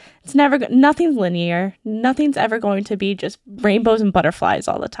Nothing's linear. Nothing's ever going to be just rainbows and butterflies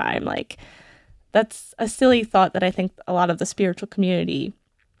all the time. Like, that's a silly thought that I think a lot of the spiritual community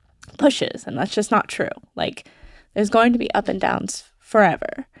pushes, and that's just not true. Like, there's going to be up and downs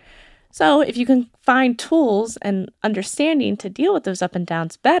forever. So if you can find tools and understanding to deal with those up and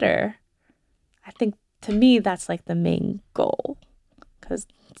downs better, I think, to me, that's like the main goal. Because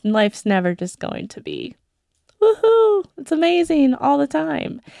life's never just going to be, woohoo, it's amazing all the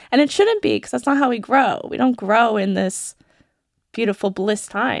time. And it shouldn't be, because that's not how we grow. We don't grow in this beautiful bliss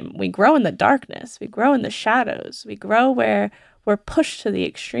time. We grow in the darkness. We grow in the shadows. We grow where we're pushed to the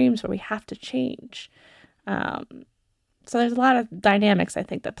extremes, where we have to change. So there's a lot of dynamics, I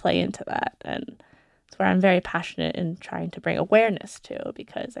think, that play into that. And it's where I'm very passionate in trying to bring awareness to,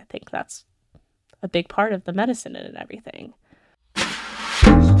 because I think that's a big part of the medicine and everything.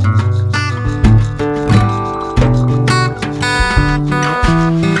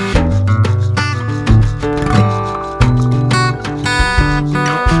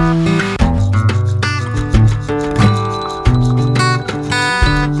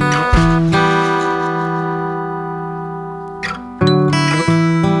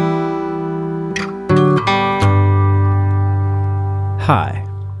 Hi,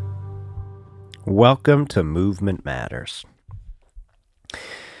 welcome to Movement Matters.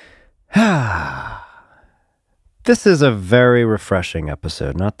 This is a very refreshing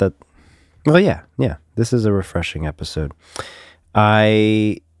episode. This is a refreshing episode.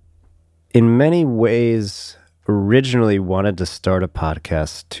 I, in many ways, originally wanted to start a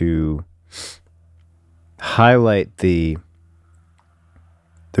podcast to highlight the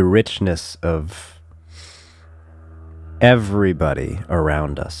richness of everybody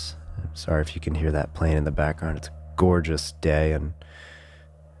around us. I'm sorry if you can hear that playing in the background. It's a gorgeous day, and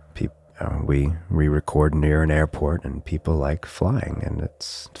we record near an airport, and people like flying, and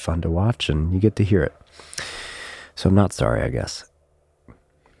it's fun to watch, and you get to hear it. So I'm not sorry, I guess.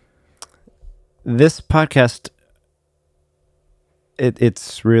 This podcast,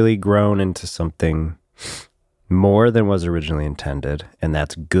 it's really grown into something more than was originally intended, and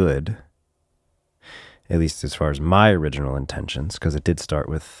that's good. At least as far as my original intentions, because it did start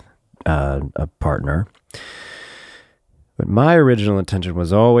with a partner. But my original intention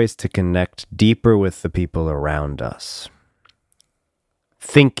was always to connect deeper with the people around us.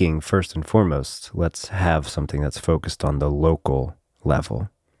 Thinking, first and foremost, let's have something that's focused on the local level.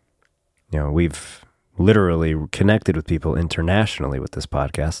 You know, we've literally connected with people internationally with this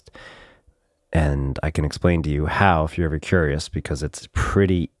podcast. And I can explain to you how, if you're ever curious, because it's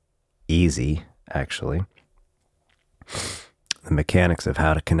pretty easy, actually. The mechanics of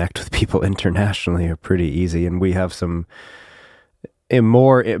how to connect with people internationally are pretty easy, and we have some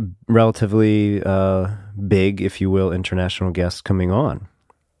more relatively big, if you will, international guests coming on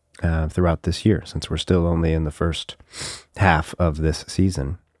throughout this year, since we're still only in the first half of this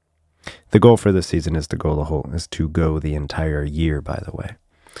season. The goal for this season is to go the entire year, by the way.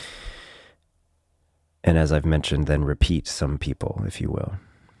 And as I've mentioned, then repeat some people, if you will.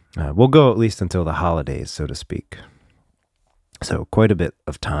 We'll go at least until the holidays, so to speak. So quite a bit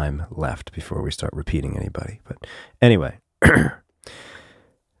of time left before we start repeating anybody. But anyway,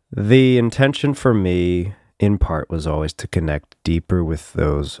 the intention for me, in part, was always to connect deeper with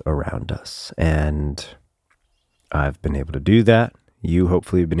those around us. And I've been able to do that. You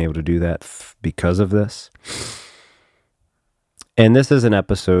hopefully have been able to do that because of this. And this is an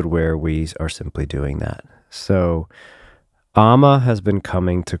episode where we are simply doing that. So Amma has been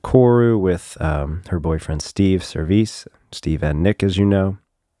coming to Koru with her boyfriend Steve Service. Steve and Nick, as you know.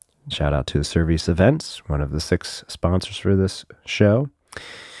 Shout out to the Service Events, one of the 6 sponsors for this show.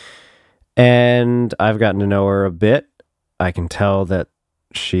 And I've gotten to know her a bit. I can tell that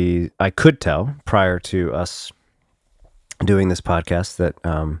I could tell prior to us doing this podcast that,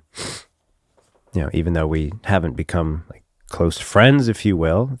 even though we haven't become like close friends, if you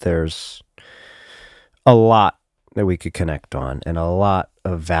will, there's a lot that we could connect on, and a lot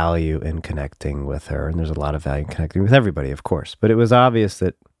of value in connecting with her. And there's a lot of value in connecting with everybody, of course. But it was obvious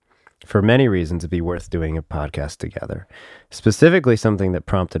that for many reasons, it'd be worth doing a podcast together. Specifically, something that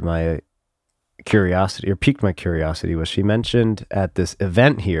prompted my curiosity, or piqued my curiosity, was she mentioned at this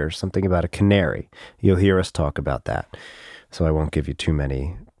event here something about a canary. You'll hear us talk about that, so I won't give you too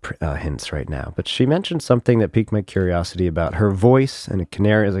many hints right now. But she mentioned something that piqued my curiosity about her voice and a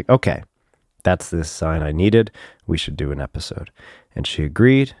canary. I was like, okay, that's the sign I needed. We should do an episode. And she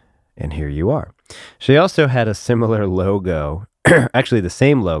agreed, and here you are. She also had a similar logo, actually the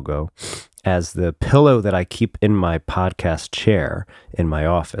same logo, as the pillow that I keep in my podcast chair in my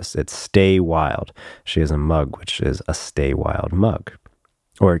office. It's Stay Wild. She has a mug, which is a Stay Wild mug.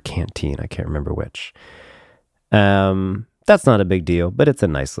 or canteen. I can't remember which. That's not a big deal, but it's a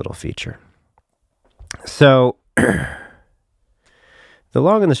nice little feature. So the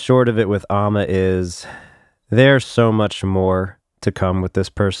long and the short of it with Amma is there's so much more to come with this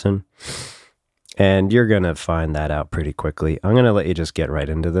person. And you're going to find that out pretty quickly. I'm going to let you just get right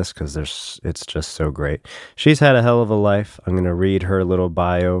into this because it's just so great. She's had a hell of a life. I'm going to read her little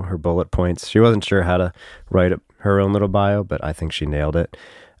bio, her bullet points. She wasn't sure how to write her own little bio, but I think she nailed it.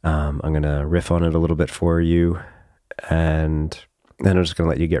 I'm going to riff on it a little bit for you. And then I'm just going to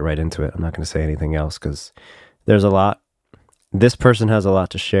let you get right into it. I'm not going to say anything else because there's a lot. This person has a lot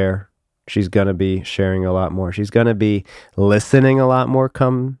to share. She's going to be sharing a lot more. She's going to be listening a lot more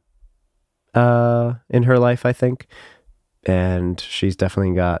in her life, I think. And she's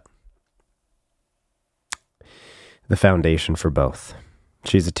definitely got the foundation for both.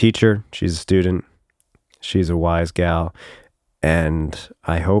 She's a teacher, she's a student, she's a wise gal, and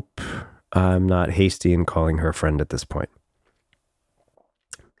I hope I'm not hasty in calling her friend at this point.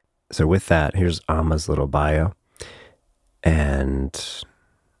 So with that, here's Amma's little bio, and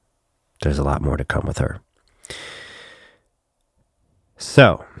there's a lot more to come with her.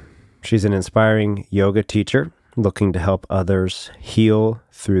 So, she's an inspiring yoga teacher looking to help others heal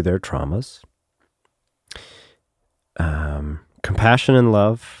through their traumas. Compassion and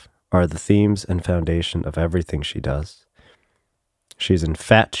love are the themes and foundation of everything she does. She's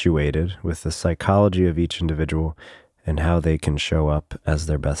infatuated with the psychology of each individual and how they can show up as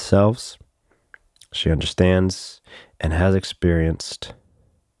their best selves. She understands and has experienced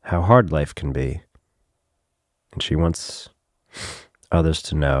how hard life can be. And she wants others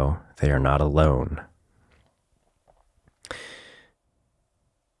to know they are not alone.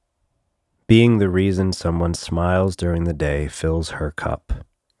 Being the reason someone smiles during the day fills her cup,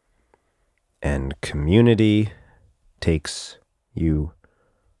 and community takes you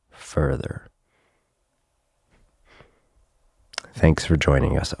further. Thanks for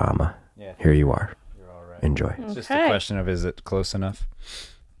joining us, Amma. Yeah. Here you are. You're all right. Enjoy. It's just a question of, is it close enough?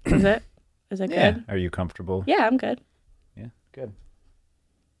 Is it? Is it Yeah. good? Are you comfortable? Yeah, I'm good. Yeah. Good.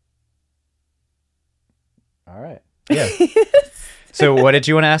 All right. Yeah. So what did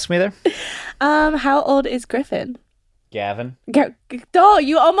you want to ask me there? How old is Griffin? Gavin. Oh,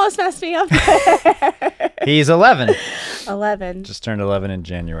 you almost messed me up there. He's 11. 11. Just turned 11 in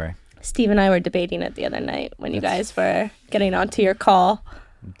January. Steve and I were debating it the other night when you guys were getting onto your call.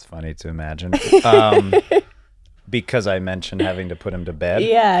 It's funny to imagine. Because I mentioned having to put him to bed.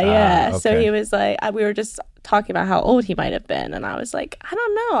 Yeah. Okay. So he was like, we were just talking about how old he might have been. And I was like, I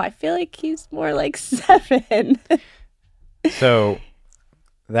don't know. I feel like he's more like 7. So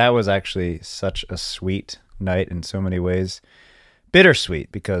that was actually such a sweet night in so many ways.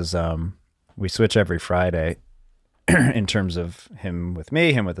 Bittersweet because we switch every Friday in terms of him with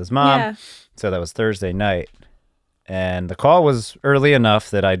me, him with his mom. Yeah. So that was Thursday night. And the call was early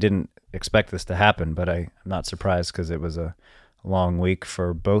enough that I didn't expect this to happen, but I'm not surprised because it was a long week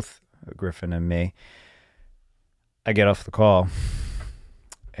for both Griffin and me. I get off the call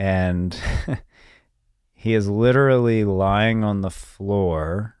and he is literally lying on the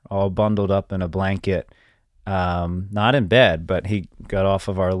floor, all bundled up in a blanket, not in bed, but he got off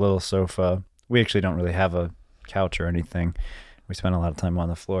of our little sofa. We actually don't really have a couch or anything. We spent a lot of time on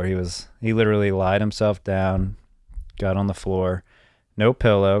the floor. He literally lied himself down, got on the floor, no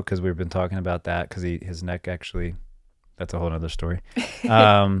pillow, because we've been talking about that, because his neck actually, that's a whole other story.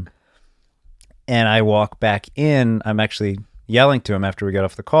 And I walk back in. I'm actually yelling to him after we got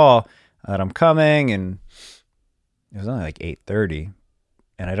off the call that I'm coming, and it was only like 8:30,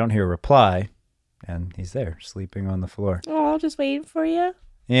 and I don't hear a reply, and he's there sleeping on the floor. Oh, just waiting for you.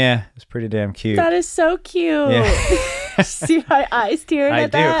 Yeah, it's pretty damn cute. That is so cute. Yeah. See my eyes tearing I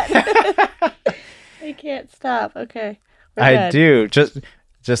at do. that? I can't stop. Okay. We're I good. do.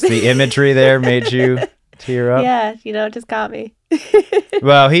 Just the imagery there made you tear up. Yeah, it just got me.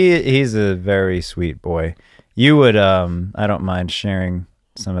 Well, he's a very sweet boy. You would I don't mind sharing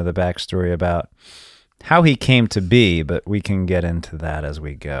some of the backstory about how he came to be, but we can get into that as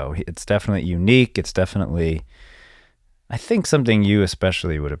we go. It's definitely unique. It's definitely, I think, something you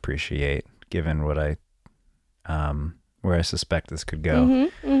especially would appreciate, given what where I suspect this could go.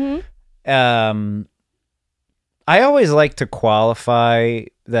 I always like to qualify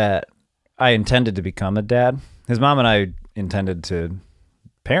that I intended to become a dad. His mom and I intended to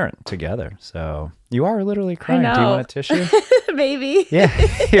parent together. So you are literally crying. I Do you know. want a tissue? Maybe. Yeah.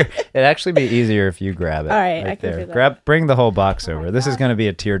 Here. It'd actually be easier if you grab it. All right, I can there. do that. Bring the whole box over. This is going to be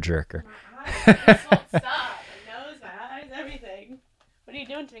a tear jerker. Stop. My nose, my eyes, everything. What are you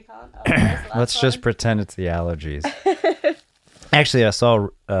doing to me, Colin? Oh, there's the last Let's just one. pretend it's the allergies. Actually, I saw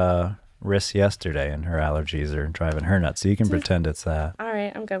Riss yesterday, and her allergies are driving her nuts. So you can pretend it's that. All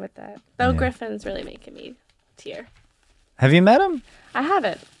right, I'm good with that. Though Yeah. Griffin's really making me tear. Have you met him? I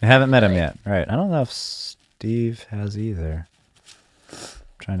haven't. I haven't met him Really? yet. All right. I don't know if Steve has either. I'm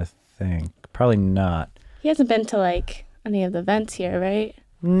trying to think. Probably not. He hasn't been to like any of the events here, right?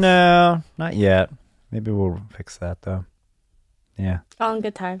 No, not yet. Maybe we'll fix that though. Yeah. All in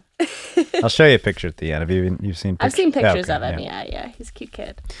good time. I'll show you a picture at the end. You've seen pictures? I've seen pictures Okay, of him. Yeah. He's a cute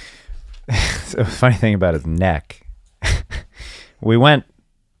kid. So the funny thing about his neck, we went,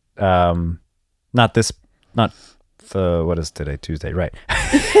 what is today? Tuesday, right?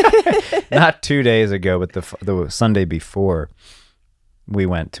 Not 2 days ago, but the Sunday before, we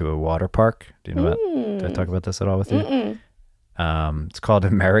went to a water park. Do you know did I talk about this at all with you? Mm-mm. It's called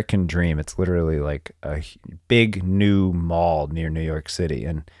American Dream. It's literally like a big new mall near New York City.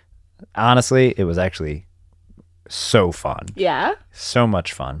 And honestly, it was actually so fun. Yeah. So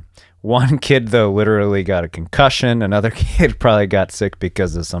much fun. One kid, though, literally got a concussion. Another kid probably got sick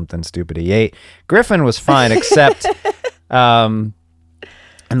because of something stupid he ate. Griffin was fine, except I'm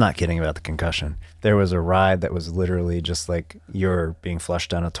not kidding about the concussion. There was a ride that was literally just like you're being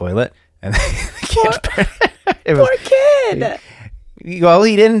flushed down a toilet. And the kid, Poor kid. well,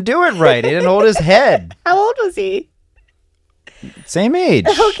 he didn't do it right. He didn't hold his head. How old was he? Same age.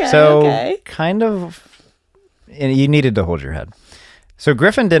 Okay, so okay. kind of, and you needed to hold your head. So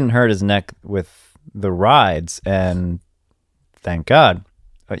Griffin didn't hurt his neck with the rides, and thank God.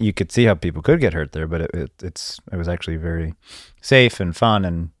 You could see how people could get hurt there, but it was actually very safe and fun.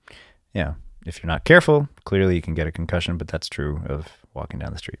 And yeah, if you're not careful, clearly you can get a concussion, but that's true of walking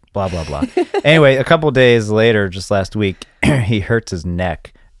down the street. Blah, blah, blah. Anyway, a couple days later, just last week, he hurts his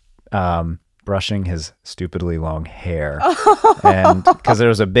neck brushing his stupidly long hair. And because there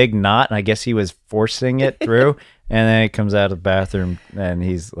was a big knot, and I guess he was forcing it through. And then he comes out of the bathroom and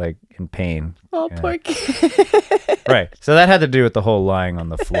he's like in pain. Oh, Yeah. poor kid. Right. So that had to do with the whole lying on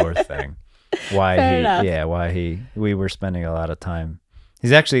the floor thing. Fair enough. We were spending a lot of time.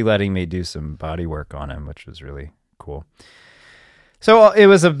 He's actually letting me do some body work on him, which was really cool. So it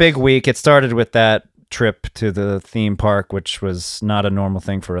was a big week. It started with that trip to the theme park, which was not a normal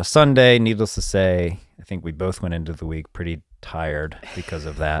thing for a Sunday. Needless to say, I think we both went into the week pretty tired because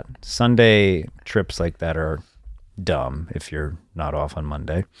of that. Sunday trips like that are dumb if you're not off on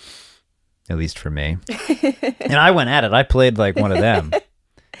Monday, at least for me. And I went at it. I played like one of them.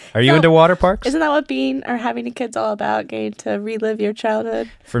 Are you So, into water parks? Isn't that what being or having a kid's all about? Getting to relive your childhood?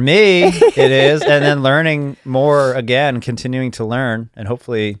 For me, it is. And then learning more again, continuing to learn. And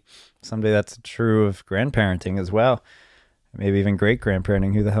hopefully someday that's true of grandparenting as well. Maybe even great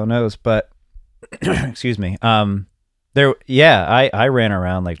grandparenting, who the hell knows? But excuse me. I ran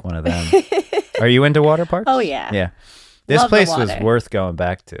around like one of them. Are you into water parks? Oh, yeah. Yeah. This Love the place was water. worth going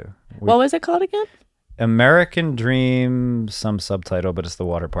back to. What was it called again? American Dream, some subtitle, but it's the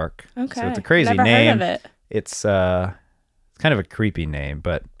water park. Okay. So it's a crazy Never name. heard of it. It's kind of a creepy name,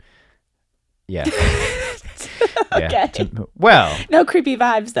 but yeah. Okay. Well, No creepy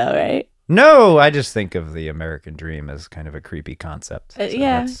vibes, though, right? no, I just think of the American Dream as kind of a creepy concept.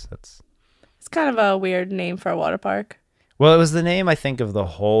 Yeah. That's It's kind of a weird name for a water park. well, it was the name I think of the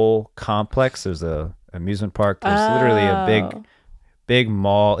whole complex. There's a amusement park. There's literally a Oh. big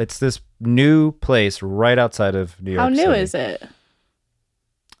mall. It's this new place right outside of New York How new City. is it?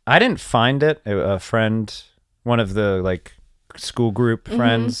 I didn't find it. A friend, one of the like school group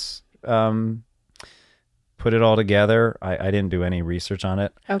friends, put it all together. I didn't do any research on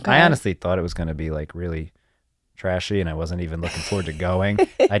it. Okay. I honestly thought it was going to be like really trashy, and I wasn't even looking forward to going.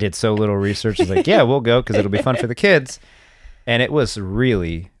 I did so little research. I was like, yeah, we'll go because it'll be fun for the kids. And it was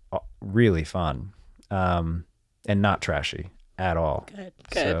really, really fun, and not trashy at all. Good.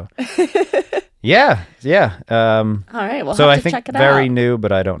 So, yeah. All right. We'll So have I to think check it very out. new,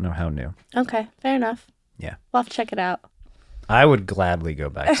 but I don't know how new. Okay. Fair enough. Yeah. We'll have to check it out. I would gladly go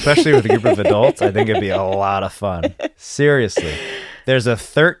back, especially with a group of adults. I think it'd be a lot of fun. Seriously. There's a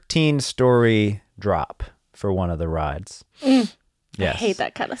 13-story drop for one of the rides. Yes. I hate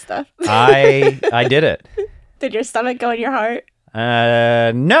that kind of stuff. I did it. Did your stomach go in your heart?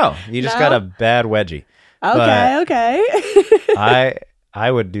 No, you just No? got a bad wedgie. Okay. I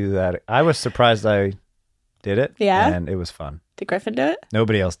would do that. I was surprised I did it. Yeah? And it was fun. Did Griffin do it?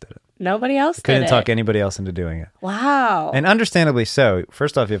 Nobody else did it. Nobody else Couldn't did talk it. anybody else into doing it. Wow. And understandably so.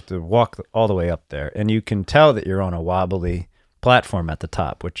 First off, you have to walk all the way up there, and you can tell that you're on a wobbly platform at the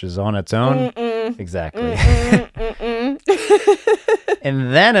top, which is on its own. Exactly.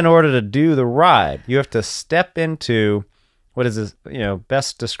 And then in order to do the ride, you have to step into what is this,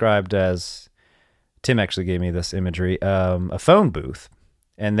 best described as Tim actually gave me this imagery, a phone booth,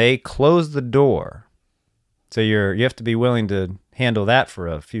 and they close the door. So you have to be willing to handle that for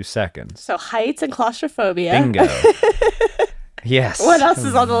a few seconds. So heights and claustrophobia. Bingo. Yes. What else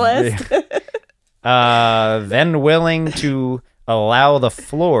is on the list? Then willing to allow the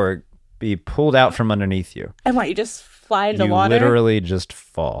floor be pulled out from underneath you. And what, you just fly into You water? literally just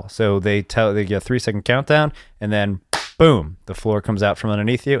fall. So they get a 3-second countdown, and then boom, the floor comes out from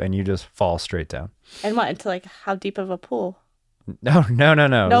underneath you, and you just fall straight down. And what, into like how deep of a pool? No. No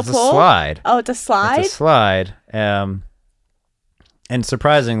It's a pool? slide. Oh, it's a slide? It's a slide. And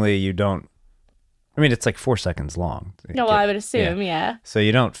surprisingly, you don't. I mean, it's like 4 seconds long. No, well, I would assume, yeah. So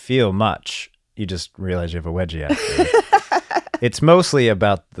you don't feel much. You just realize you have a wedgie after. It's mostly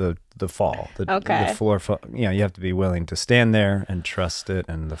about the fall. Okay. The floor. You have to be willing to stand there and trust it,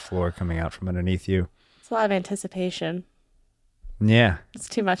 and the floor coming out from underneath you. It's a lot of anticipation. Yeah. It's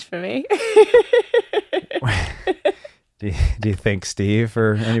too much for me. Do you think Steve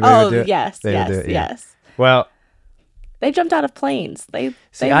or anybody would do it? Yes, They would do it, yeah. yes. Well, They jumped out of planes. They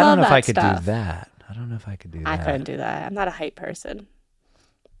I love don't know if that I could stuff. do that. I don't know if I could do that. I couldn't do that. I'm not a height person.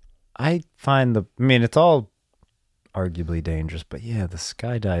 I find it's all arguably dangerous, but yeah, the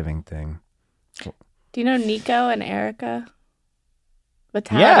skydiving thing. Do you know Nico and Erica?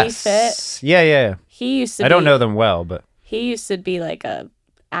 Vitality Yes. Fit. Yeah. He used to I don't know them well, but He used to be like a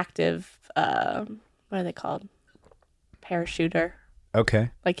active what are they called? Parachuter.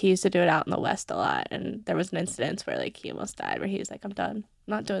 okay. Like he used to do it out in the West a lot, and there was an incident where like he almost died, where he was like, "I'm done,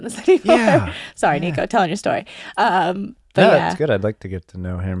 I'm not doing this anymore." Yeah. Sorry, Yeah. Nico, telling your story. But No, yeah, that's good. I'd like to get to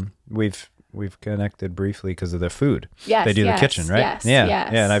know him. We've connected briefly because of their food. yes, They do yes, the kitchen, right? Yes, yeah, yes.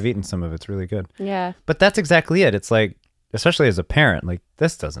 yeah, and I've eaten some of it. It's really good. Yeah, But that's exactly it. It's like, especially as a parent, like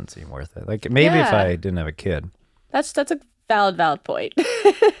this doesn't seem worth it. Like maybe if Yeah. I didn't have a kid. that's a valid point.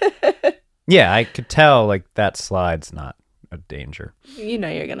 Yeah, I could tell like that slide's not a danger. You know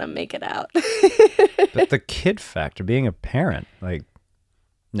you're gonna make it out. But the kid factor, being a parent, like,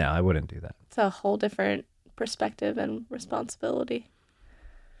 no, I wouldn't do that. It's a whole different perspective and responsibility.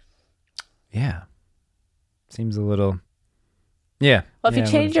 Yeah. Seems a little, yeah. Well, if Yeah, you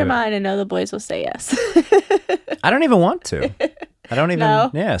I change wouldn't your do it. mind, I know the boys will say yes. I don't even want to. I don't even,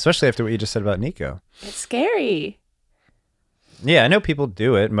 No? yeah, especially after what you just said about Nico. It's scary. Yeah, I know people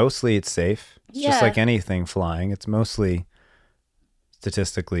do it. Mostly it's safe. It's just Yeah. like anything flying. It's mostly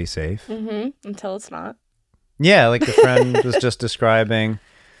statistically safe. Until it's not. Yeah, like the friend was just describing.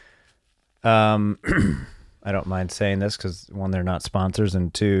 I don't mind saying this because one, they're not sponsors,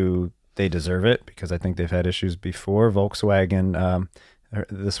 and two, they deserve it because I think they've had issues before. Volkswagen,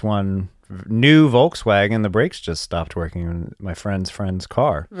 this one new Volkswagen, the brakes just stopped working in my friend's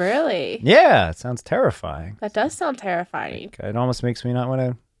car. Really? Yeah, it sounds terrifying. That does sound terrifying. It almost makes me not want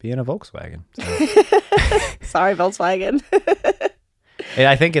to be in a Volkswagen. So. Sorry, Volkswagen. And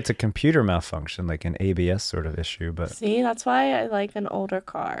I think it's a computer malfunction, like an ABS sort of issue, but See, that's why I like an older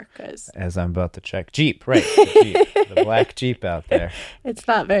car, because as I'm about to check, Jeep, right, the Jeep, the black Jeep out there. it's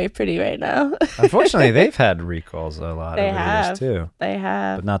not very pretty right now. Unfortunately, they've had recalls a lot They over the have. years too, They but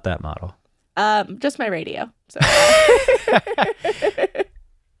have. not that model. Just my radio. So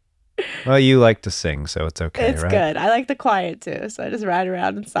Well, you like to sing, so it's okay, it's right? good. I like the quiet too, so I just ride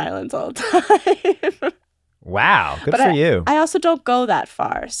around in silence all the time. Wow, good But for you. I also don't go that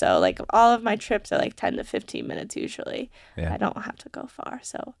far. So like all of my trips are like 10 to 15 minutes usually. Yeah. I don't have to go far.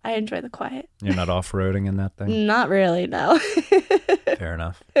 So I enjoy the quiet. You're not off-roading in that thing? Not really, no. Fair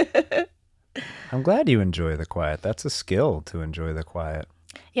enough. I'm glad you enjoy the quiet. That's a skill to enjoy the quiet.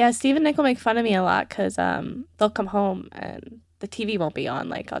 Yeah, Steve and Nick will make fun of me a lot because they'll come home and the TV won't be on.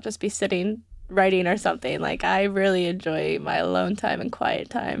 Like I'll just be sitting writing or something. Like I really enjoy my alone time and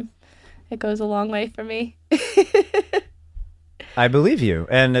quiet time. It goes a long way for me. I believe you,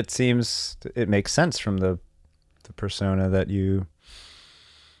 and it makes sense from the persona that you,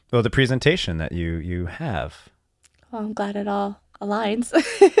 well, the presentation that you have. Well, I'm glad it all aligns.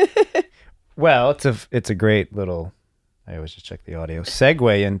 Well, it's a great little, I always just check the audio,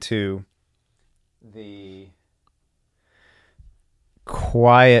 segue into the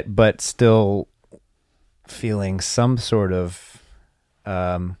quiet but still feeling some sort of,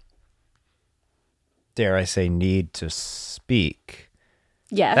 dare I say, need to speak.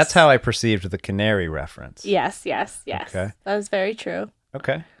 Yes. That's how I perceived the canary reference. Yes. Okay. That is very true.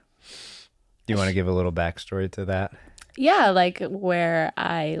 Okay. Do you want to give a little backstory to that? Yeah, like where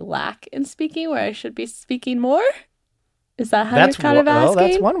I lack in speaking, where I should be speaking more. Is that how you're kind of asking? Well,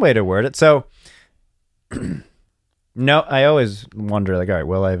 that's one way to word it. So, no, I always wonder, like, all right,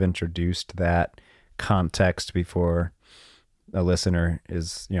 well, I've introduced that context before a listener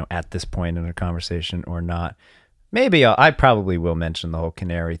is, at this point in a conversation or not. Maybe I probably will mention the whole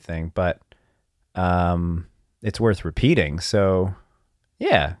canary thing, but it's worth repeating. So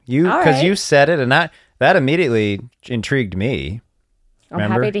yeah, because you said it, and that immediately intrigued me.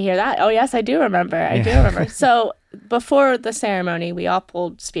 Remember? I'm happy to hear that. Oh yes, I do remember. I do remember. So before the ceremony, we all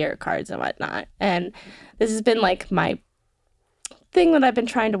pulled spirit cards and whatnot, and this has been like my thing that I've been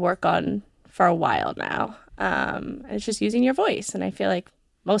trying to work on for a while now. It's just using your voice, and I feel like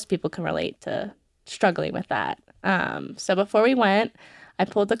most people can relate to struggling with that. So before we went, I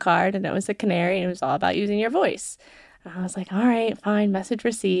pulled the card, and it was a canary, and it was all about using your voice. And I was like, all right, fine, message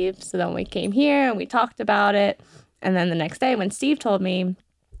received. So then we came here and we talked about it. And then the next day when Steve told me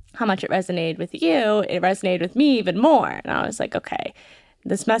how much it resonated with you, it resonated with me even more. And I was like, okay,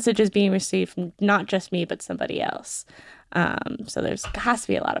 this message is being received from not just me, but somebody else. So has to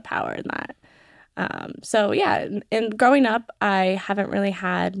be a lot of power in that. So yeah, in growing up, I haven't really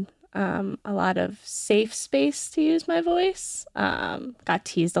had a lot of safe space to use my voice. Got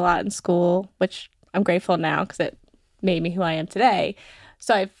teased a lot in school, which I'm grateful now because it made me who I am today.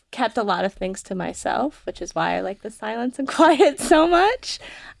 So I've kept a lot of things to myself, which is why I like the silence and quiet so much.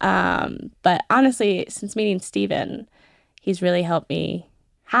 But honestly, since meeting Steven, he's really helped me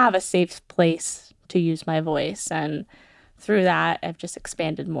have a safe place to use my voice. And through that, I've just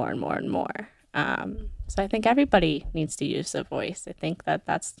expanded more and more and more. So I think everybody needs to use their voice. I think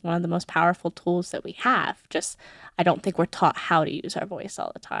that's one of the most powerful tools that we have. Just, I don't think we're taught how to use our voice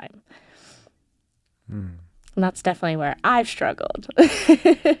all the time. And that's definitely where I've struggled.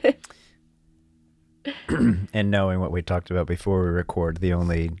 And knowing what we talked about before we record, the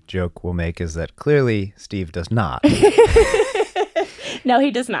only joke we'll make is that clearly Steve does not. No,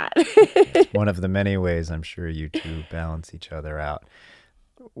 he does not. One of the many ways I'm sure you two balance each other out.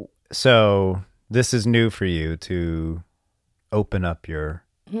 So this is new for you to open up your,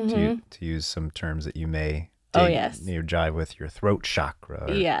 to use some terms that you may jive with your throat chakra.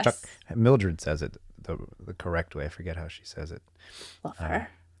 Yes. Mildred says it the correct way. I forget how she says it. Love her.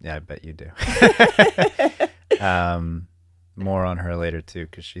 Yeah, I bet you do. More on her later too,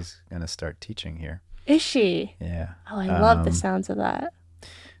 because she's going to start teaching here. Is she? Yeah. Oh, I love the sounds of that.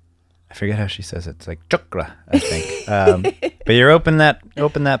 I forget how she says it. It's like chakra, I think. But you're open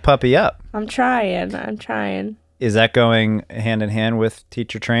that puppy up. I'm trying. Is that going hand in hand with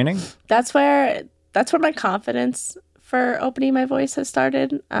teacher training? That's where my confidence for opening my voice has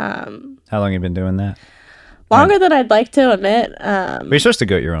started. How long have you been doing that? Longer than I'd like to admit. But you're supposed to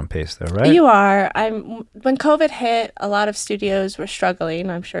go at your own pace, though, right? You are. When COVID hit, a lot of studios were struggling.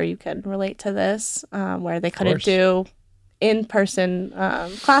 I'm sure you can relate to this, where they couldn't do in-person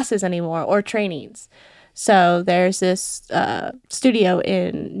classes anymore or trainings. So there's this studio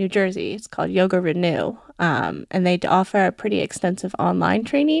in New Jersey. It's called Yoga Renew, and they offer a pretty extensive online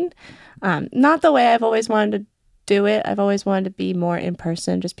training. Not the way I've always wanted to do it. I've always wanted to be more in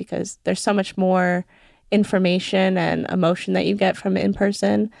person, just because there's so much more information and emotion that you get from in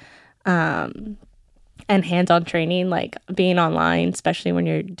person, and hands-on training. Like being online, especially when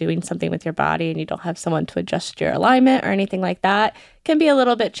you're doing something with your body and you don't have someone to adjust your alignment or anything like that, can be a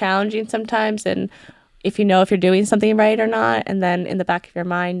little bit challenging sometimes. And if you're doing something right or not, and then in the back of your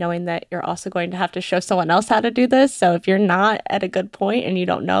mind knowing that you're also going to have to show someone else how to do this. So if you're not at a good point and you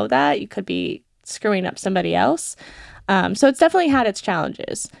don't know that, you could be screwing up somebody else. So it's definitely had its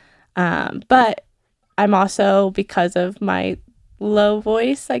challenges. But I'm also, because of my low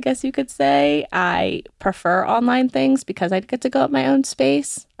voice, I guess you could say, I prefer online things because I get to go at my own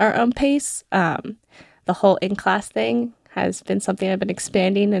space or own pace. The whole in-class thing has been something I've been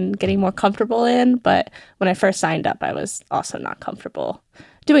expanding and getting more comfortable in. But when I first signed up, I was also not comfortable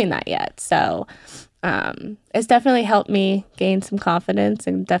doing that yet. So it's definitely helped me gain some confidence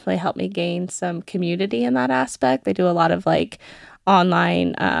and definitely helped me gain some community in that aspect. They do a lot of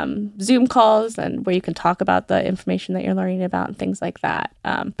online Zoom calls and where you can talk about the information that you're learning about and things like that.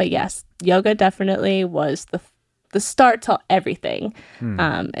 But yes, yoga definitely was the start to everything.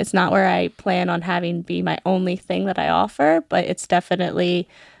 It's not where I plan on having be my only thing that I offer, but it's definitely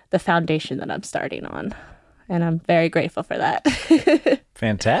the foundation that I'm starting on. And I'm very grateful for that.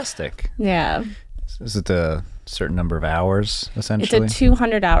 Fantastic. Yeah. Is it a certain number of hours, essentially? It's a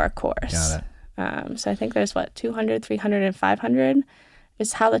 200-hour course. Got it. So I think there's 200, 300, and 500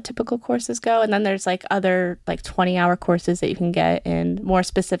 is how the typical courses go. And then there's other 20-hour courses that you can get in more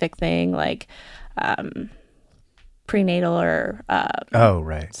specific thing, like prenatal or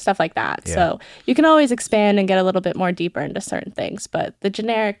stuff like that. Yeah. So you can always expand and get a little bit more deeper into certain things. But the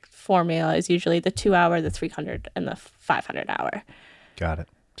generic formula is usually the 2-hour, the 300, and the 500-hour. Got it.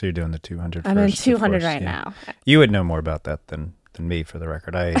 So you're doing the 200 I'm in first, of 200 course, right yeah. now. You would know more about that than me, for the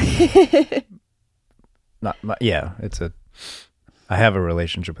record. I have a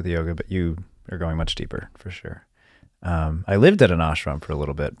relationship with yoga, but you are going much deeper for sure. I lived at an ashram for a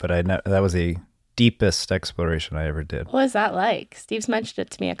little bit, but that was the deepest exploration I ever did. What was that like? Steve's mentioned it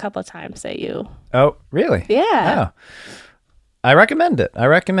to me a couple of times that you. Oh, really? Yeah. Oh. I recommend it. I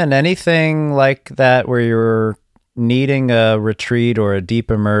recommend anything like that where you're needing a retreat or a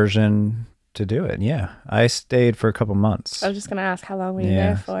deep immersion to do it. Yeah. I stayed for a couple months. I was just going to ask, how long were you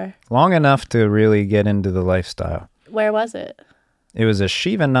there for? Long enough to really get into the lifestyle. Where was it? It was a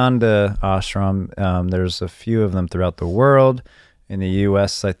Shivananda ashram. There's a few of them throughout the world. In the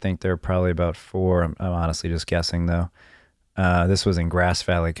U.S., I think there are probably about 4. I'm honestly just guessing, though. This was in Grass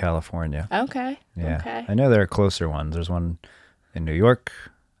Valley, California. Okay. Yeah. Okay. I know there are closer ones. There's one in New York,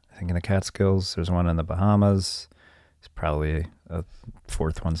 I think in the Catskills. There's one in the Bahamas. There's probably a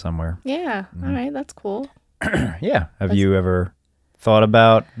 4th one somewhere. Yeah. All right. That's cool. Yeah. Have you ever thought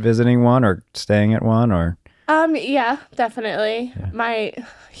about visiting one or staying at one or? Yeah, definitely. Yeah. My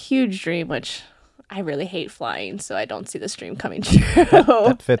huge dream, which I really hate flying, so I don't see this dream coming true.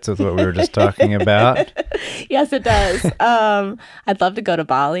 That fits with what we were just talking about. Yes, it does. I'd love to go to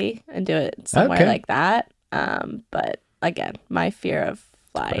Bali and do it somewhere Okay. like that. But again, my fear of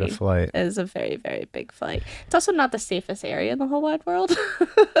Quite a flying flight. is a very, very big flight. It's also not the safest area in the whole wide world.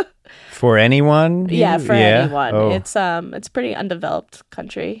 For anyone? Yeah, for anyone. Oh. It's pretty undeveloped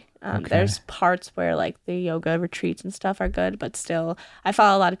country. Okay. There's parts where like the yoga retreats and stuff are good, but still, I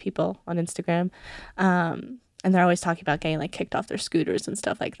follow a lot of people on Instagram, and they're always talking about getting like kicked off their scooters and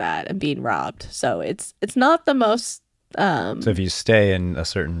stuff like that and being robbed. So it's not the most. So if you stay in a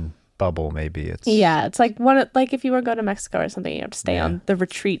certain bubble, maybe it's Yeah, it's like like if you were to go to Mexico or something, you have to stay on the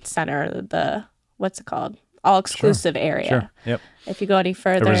retreat center, the what's it called, all exclusive area. Sure. Yep. If you go any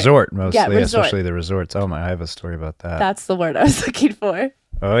further, The resort mostly, Yeah, resort. especially the resorts. Oh my, I have a story about that. That's the word I was looking for.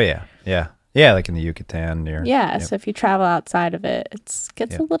 Oh yeah, yeah, yeah. Like in the Yucatan near. Yeah, Yep. so if you travel outside of it, it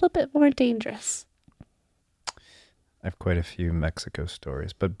gets a little bit more dangerous. I have quite a few Mexico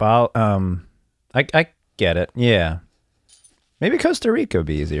stories, but I get it. Yeah, maybe Costa Rica would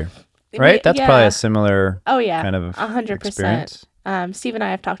be easier, right? That's probably a similar Oh yeah, kind of 100%. experience. Steve and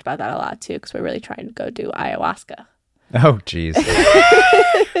I have talked about that a lot too, because we're really trying to go do ayahuasca. Oh geez,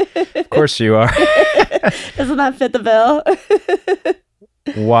 of course you are. Doesn't that fit the bill?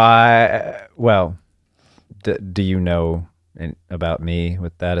 Why? Well, do you know about me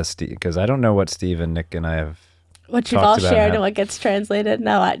with that as Steve? Because I don't know what Steve and Nick and I have. What you've Talked all about shared how- and what gets translated.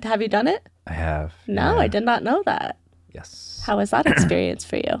 No, have you done it? I have. No, yeah. I did not know that. Yes. How was that experience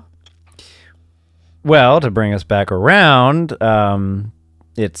for you? Well, to bring us back around,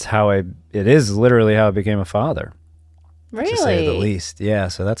 it is literally how I became a father, Really? to say the least. Yeah,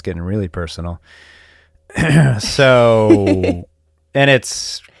 so that's getting really personal. So, and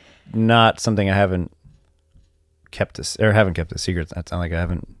it's not something I haven't kept a secret. That's not like I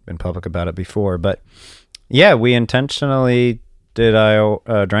haven't been public about it before, but yeah, we intentionally drank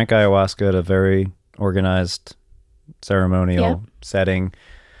ayahuasca at a very organized ceremonial setting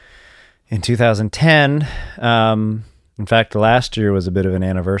in 2010. In fact, last year was a bit of an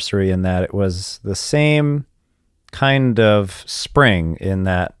anniversary in that it was the same kind of spring in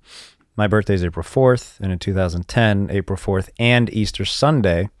that my birthday is April 4th, and in 2010, April 4th and Easter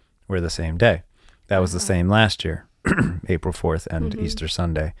Sunday were the same day. That was the same last year, April 4th and Easter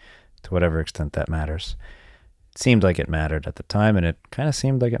Sunday, to whatever extent that matters. It seemed like it mattered at the time, and it kind of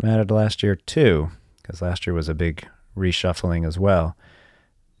seemed like it mattered last year too, because last year was a big reshuffling as well.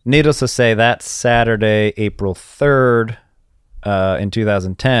 Needless to say, that Saturday, April 3rd, in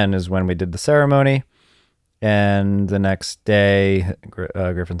 2010 is when we did the ceremony. And the next day,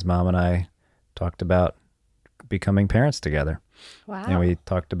 Griffin's mom and I talked about becoming parents together. Wow. And we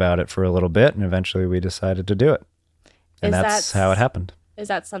talked about it for a little bit, and eventually we decided to do it. And that's how it happened. Is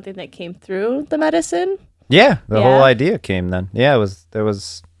that something that came through the medicine? Yeah, the Yeah. whole idea came then. Yeah, it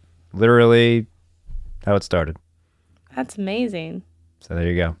was literally how it started. That's amazing. So there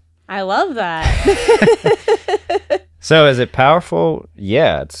you go. I love that. So is it powerful?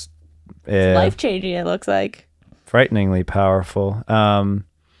 Yeah, it's Life changing, it looks like. frighteningly powerful.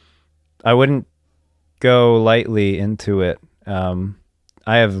 I wouldn't go lightly into it. I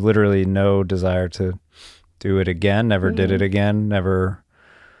have literally no desire to do it again. Never did it again. Never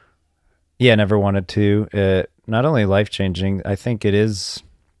wanted to. Not only life changing, I think it's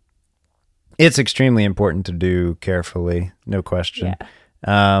extremely important to do carefully, no question.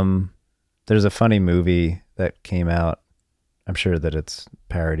 Yeah. There's a funny movie that came out. I'm sure that it's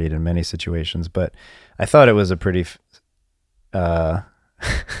parodied in many situations, but I thought it was a pretty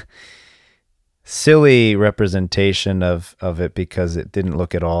silly representation of it because it didn't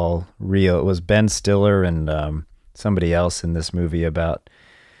look at all real. It was Ben Stiller and somebody else in this movie about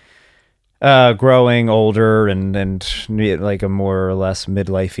growing older and like a more or less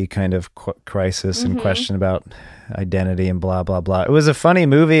midlifey kind of crisis and question about identity and blah blah blah. It was a funny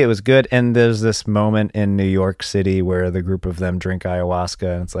movie. It was good. And there's this moment in New York City where the group of them drink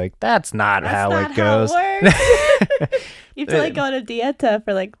ayahuasca, and it's like that's not how it goes. You have to like go on a dieta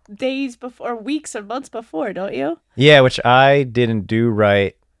for like days before, weeks or months before, don't you? Yeah, which I didn't do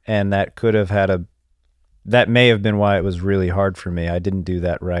right, and that could have had that may have been why it was really hard for me. I didn't do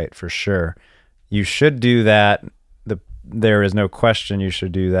that right for sure. You should do that. There is no question you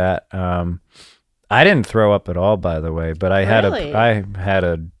should do that. I didn't throw up at all, by the way, but I had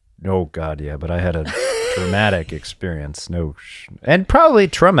oh God, yeah, but I had a traumatic experience. And probably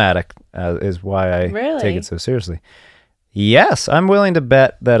traumatic is why I take it so seriously. Yes, I'm willing to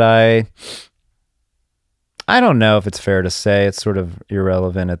bet that I don't know if it's fair to say, it's sort of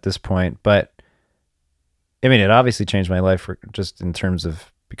irrelevant at this point, but I mean, it obviously changed my life just in terms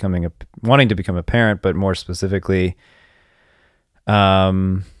of wanting to become a parent, but more specifically,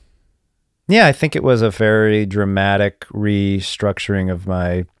 yeah, I think it was a very dramatic restructuring of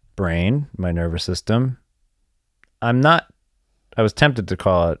my brain, my nervous system. I was tempted to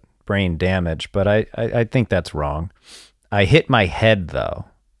call it brain damage, but I think that's wrong. I hit my head though.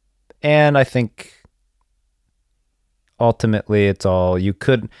 And I think ultimately it's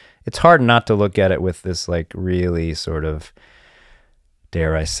hard not to look at it with this like really sort of,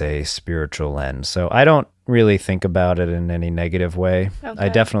 dare I say, spiritual lens. So I don't really think about it in any negative way. Okay. I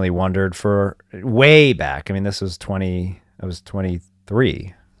definitely wondered for way back. I mean, I was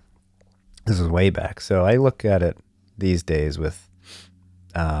 23. This is way back. So I look at it these days with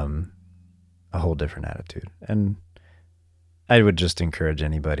a whole different attitude. And I would just encourage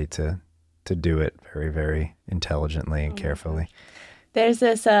anybody to do it very, very intelligently and carefully. There's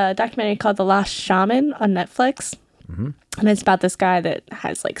this documentary called The Last Shaman on Netflix. Mm-hmm. And it's about this guy that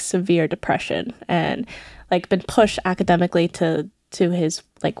has like severe depression and like been pushed academically to his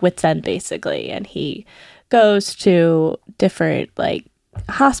like wit's end basically. And he goes to different like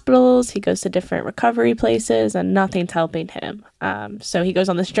hospitals, he goes to different recovery places, and nothing's helping him. So he goes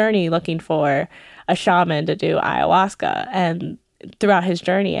on this journey looking for a shaman to do ayahuasca. And throughout his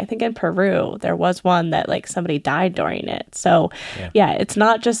journey, I think in Peru, there was one that like somebody died during it. So yeah it's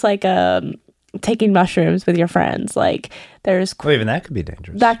not just like taking mushrooms with your friends. Like there's even that could be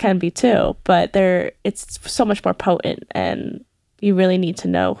dangerous. That can be too, but it's so much more potent, and you really need to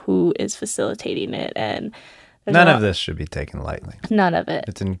know who is facilitating it. And none of this should be taken lightly. None of it.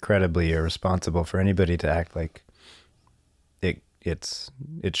 It's incredibly irresponsible for anybody to act like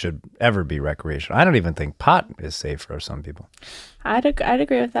it should ever be recreational. I don't even think pot is safe for some people. I'd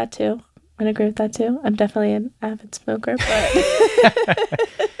agree with that too. I'm definitely an avid smoker, but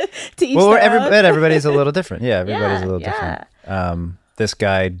to each their own. Everybody's a little different. Yeah, everybody's a little different. This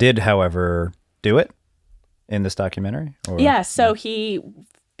guy did, however, do it in this documentary. So he,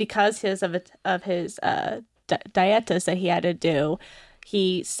 because of his dietas that he had to do,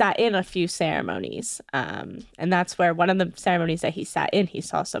 he sat in a few ceremonies, and that's where one of the ceremonies that he sat in, he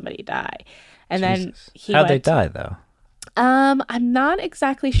saw somebody die, and Jesus. Then how'd they die though? I'm not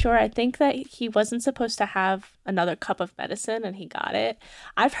exactly sure. I think that he wasn't supposed to have another cup of medicine, and he got it.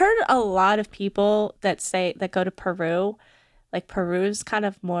 I've heard a lot of people that go to Peru. Like Peru's kind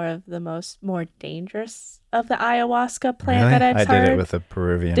of more dangerous of the ayahuasca plant that I've heard. I did it with a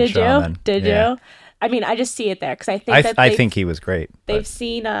Peruvian shaman. Did you? I mean, I just see it there because I think I think he was great. They've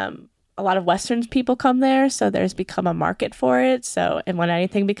seen a lot of Western people come there, so there's become a market for it. So, and when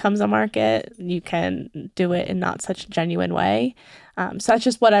anything becomes a market, you can do it in not such a genuine way. So that's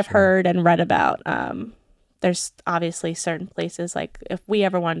just what I've heard and read about. There's obviously certain places, like if we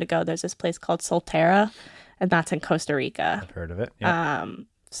ever wanted to go, there's this place called Soltera, and that's in Costa Rica. I've heard of it. Yeah.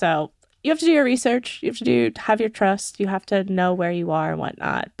 So you have to do your research. You have to have your trust. You have to know where you are and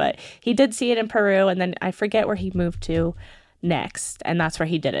whatnot. But he did see it in Peru, and then I forget where he moved to next, and that's where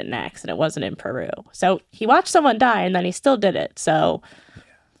he did it next, and it wasn't in Peru. So he watched someone die, and then he still did it. So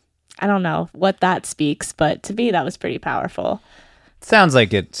I don't know what that speaks, but to me, that was pretty powerful. Sounds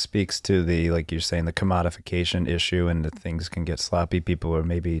like it speaks to the, like you're saying, the commodification issue, and that things can get sloppy. People are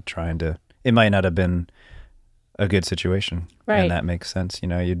maybe trying to, it might not have been a good situation. Right. And that makes sense. You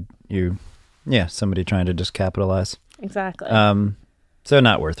know, somebody trying to just capitalize. Exactly. So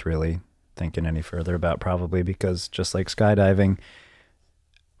not worth really thinking any further about, probably, because just like skydiving,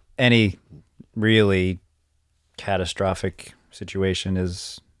 any really catastrophic situation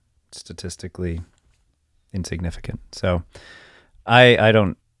is statistically insignificant. So I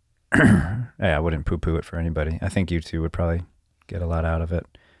don't. Yeah, I wouldn't poo-poo it for anybody. I think you two would probably get a lot out of it.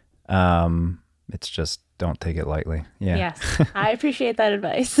 It's just don't take it lightly. Yeah. Yes, I appreciate that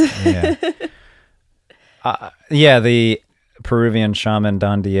advice. Yeah. Yeah, the Peruvian shaman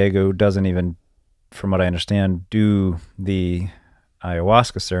Don Diego doesn't even, from what I understand, do the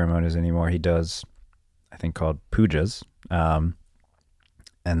ayahuasca ceremonies anymore. He does, I think, called pujas, and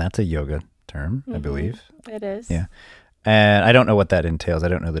that's a yoga term, I believe. It is. Yeah. And I don't know what that entails. I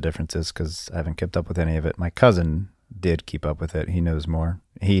don't know the differences because I haven't kept up with any of it. My cousin did keep up with it. He knows more.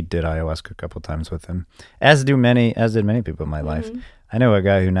 He did ayahuasca a couple times with him, as did many people in my life. I know a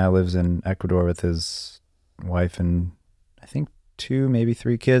guy who now lives in Ecuador with his wife and I think 2, maybe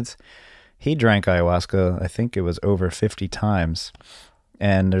 3 kids. He drank ayahuasca, I think it was over 50 times.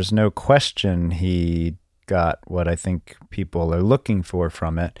 And there's no question he got what I think people are looking for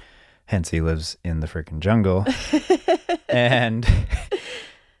from it. Hence, he lives in the freaking jungle. And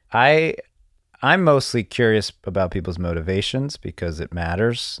I'm mostly curious about people's motivations because it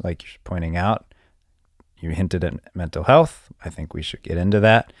matters. Like you're pointing out, you hinted at mental health. I think we should get into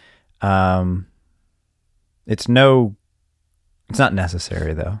that. It's not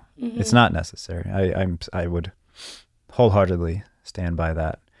necessary though. It's not necessary. I would wholeheartedly stand by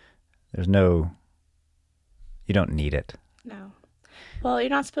that. You don't need it. No. Well,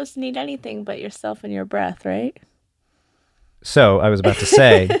 you're not supposed to need anything but yourself and your breath, right? So I was about to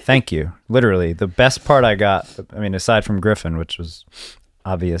say, thank you. Literally, the best part I got, I mean, aside from Griffin, which was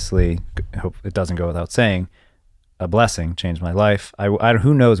obviously, hope it doesn't go without saying, a blessing, changed my life.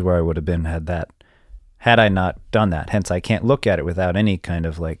 Who knows where I would have been had I not done that. Hence, I can't look at it without any kind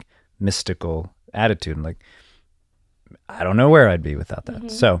of like mystical attitude. I'm like, I don't know where I'd be without that.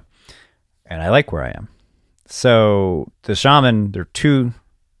 So, and I like where I am. So the shaman, there are 2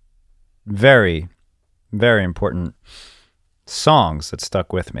 very, very important songs that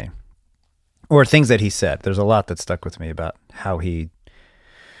stuck with me, or things that he said. There's a lot that stuck with me about how he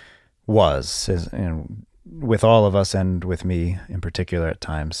was, with all of us and with me in particular at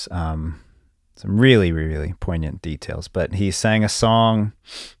times. Some really, really poignant details. But he sang a song,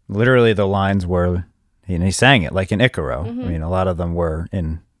 literally the lines were, he sang it like in Icaro. I mean, a lot of them were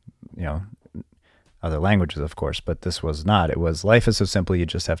in, other languages, of course, but this was not. It was, life is so simple, you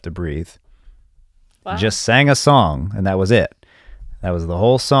just have to breathe. Wow. Just sang a song, and that was it. That was the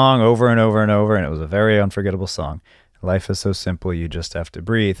whole song over and over and over, and it was a very unforgettable song. Life is so simple, you just have to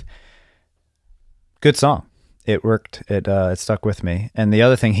breathe. Good song. It worked. It stuck with me. And the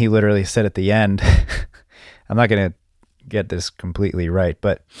other thing he literally said at the end, I'm not going to get this completely right,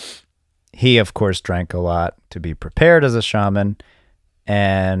 but he, of course, drank a lot to be prepared as a shaman,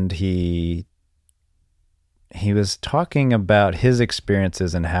 and he was talking about his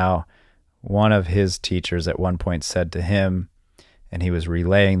experiences and how one of his teachers at one point said to him, and he was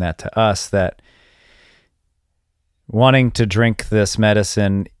relaying that to us, that wanting to drink this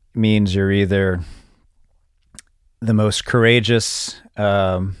medicine means you're either the most courageous,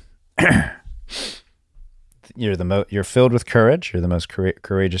 you're filled with courage, you're the most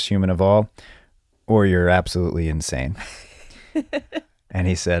courageous human of all, or you're absolutely insane. And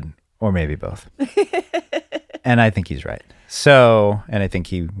he said, or maybe both. And I think he's right. So, and I think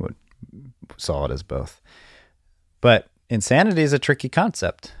he saw it as both. But insanity is a tricky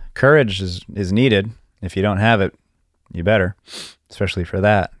concept. Courage is needed. If you don't have it, you better, especially for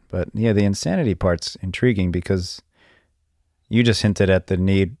that. But yeah, the insanity part's intriguing because you just hinted at the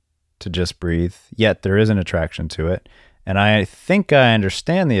need to just breathe, yet there is an attraction to it. And I think I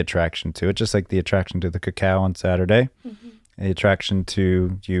understand the attraction to it, just like the attraction to the cacao on Saturday, the attraction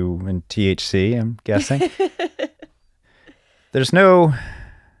to you and THC, I'm guessing. There's no...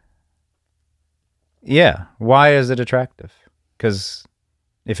 Yeah, why is it attractive? Because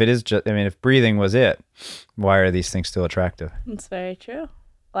if it is just, if breathing was it, why are these things still attractive? That's very true.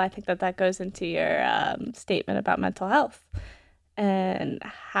 Well, I think that goes into your statement about mental health and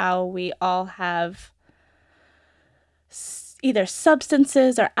how we all have either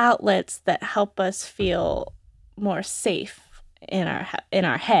substances or outlets that help us feel more safe in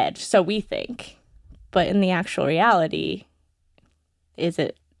our head, so we think. But in the actual reality, is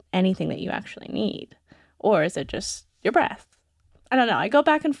it anything that you actually need? Or is it just your breath? I don't know. I go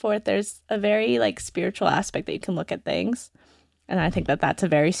back and forth. There's a very spiritual aspect that you can look at things. And I think that that's a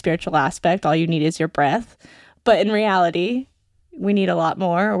very spiritual aspect. All you need is your breath. But in reality, we need a lot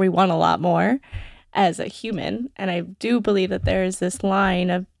more, or we want a lot more as a human. And I do believe that there is this line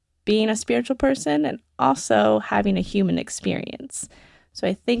of being a spiritual person and also having a human experience. So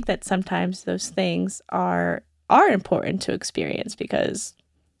I think that sometimes those things are important to experience, because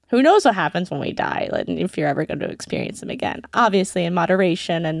who knows what happens when we die, like, if you're ever going to experience them again. Obviously in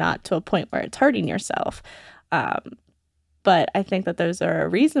moderation and not to a point where it's hurting yourself. But I think that those are a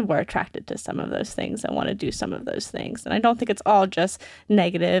reason we're attracted to some of those things and want to do some of those things. And I don't think it's all just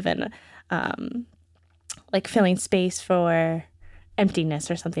negative and like filling space for emptiness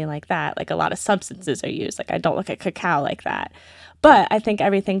or something like that. Like a lot of substances are used. Like I don't look at cacao like that. But I think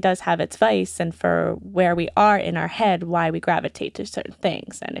everything does have its vice, and for where we are in our head, why we gravitate to certain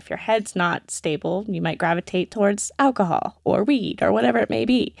things. And if your head's not stable, you might gravitate towards alcohol or weed or whatever it may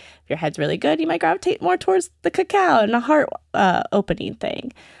be. If your head's really good, you might gravitate more towards the cacao and a heart opening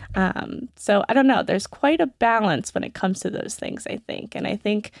thing. So I don't know. There's quite a balance when it comes to those things, I think. And I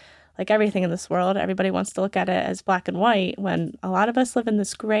think like everything in this world, everybody wants to look at it as black and white when a lot of us live in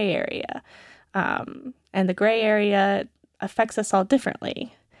this gray area. And the gray area affects us all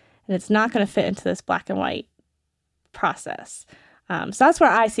differently, and it's not going to fit into this black and white process. So that's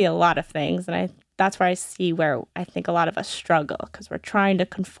where I see a lot of things, and that's where I see where I think a lot of us struggle, because we're trying to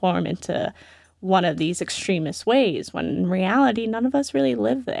conform into one of these extremist ways, when in reality, none of us really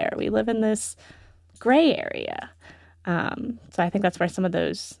live there. We live in this gray area. So I think that's where some of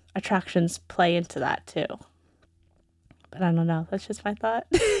those attractions play into that too. But I don't know. That's just my thought.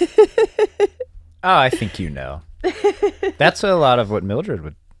 Oh, I think you know. That's a lot of what Mildred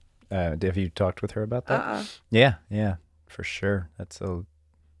would. Have you talked with her about that? Yeah, for sure.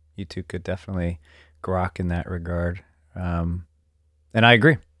 You two could definitely grok in that regard. And I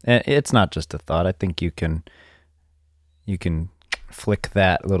agree. It's not just a thought. I think you can flick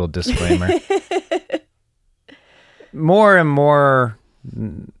that little disclaimer. More and more,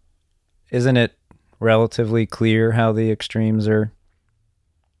 isn't it relatively clear how the extremes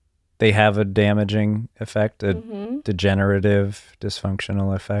they have a damaging effect, a degenerative,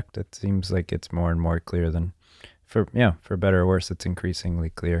 dysfunctional effect? It seems like it's more and more clear than, for better or worse, it's increasingly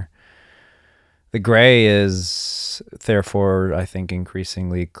clear. The gray is, therefore, I think,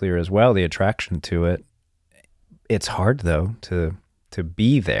 increasingly clear as well, the attraction to it. It's hard, though, to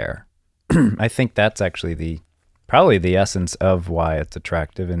be there. I think that's actually probably the essence of why it's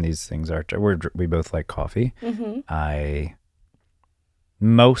attractive, and these things are. We both like coffee. Mm-hmm.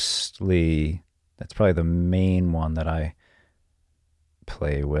 Mostly, that's probably the main one that I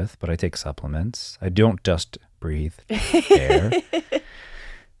play with, but I take supplements. I don't just breathe air.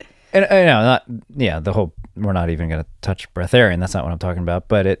 And we're not even going to touch breatharian. That's not what I'm talking about.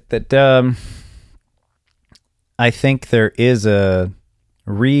 But I think there is a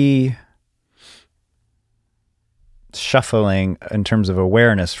shuffling in terms of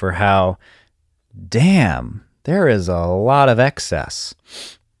awareness for how, damn, there is a lot of excess.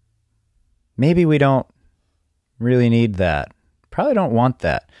 Maybe we don't really need that. Probably don't want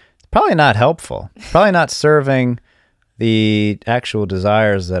that. It's probably not helpful. Probably not serving the actual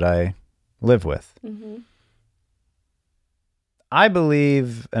desires that I live with. Mm-hmm. I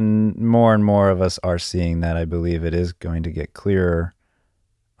believe, and more of us are seeing that, I believe it is going to get clearer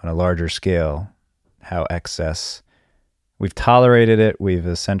on a larger scale how excess, we've tolerated it, we've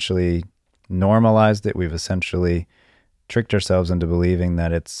essentially normalized it, we've essentially tricked ourselves into believing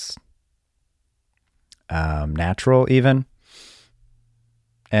that it's natural even,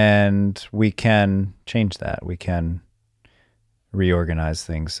 and we can change that. We can reorganize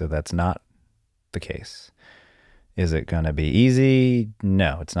things so that's not the case. Is it going to be easy?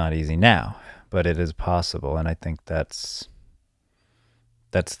 No, it's not easy now, but it is possible, and I think that's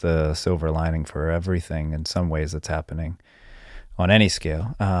the silver lining for everything in some ways that's happening on any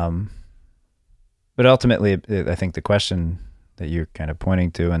scale. But ultimately, I think the question that you're kind of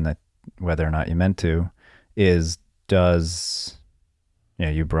pointing to, and that whether or not you meant to, is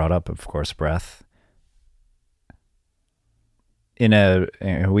you brought up, of course, breath. We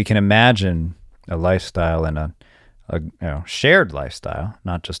can imagine a lifestyle and a shared lifestyle,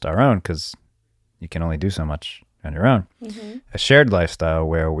 not just our own, because you can only do so much on your own. Mm-hmm. A shared lifestyle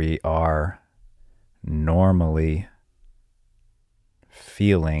where we are normally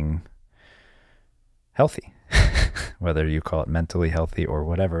feeling healthy, whether you call it mentally healthy or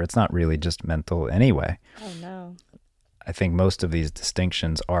whatever. It's not really just mental anyway. Oh, no. I think most of these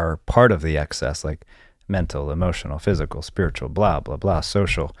distinctions are part of the excess, like mental, emotional, physical, spiritual, blah, blah, blah,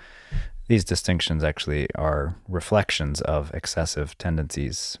 social. These distinctions actually are reflections of excessive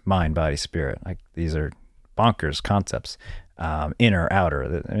tendencies, mind, body, spirit. Like, these are bonkers concepts, inner,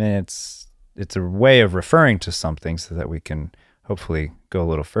 outer. I mean, it's a way of referring to something so that we can hopefully go a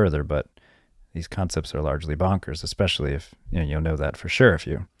little further, but these concepts are largely bonkers, especially if, you'll know that for sure if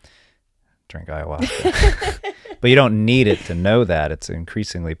you drink ayahuasca. But you don't need it to know that. It's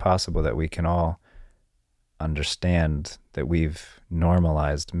increasingly possible that we can all understand that we've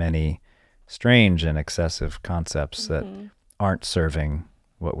normalized many strange and excessive concepts that aren't serving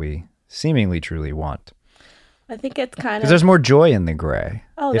what we seemingly truly want. I think it's kind Because of... there's more joy in the gray.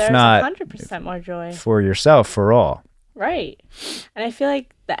 Oh, if there's not 100% more joy. for yourself, for all. Right. And I feel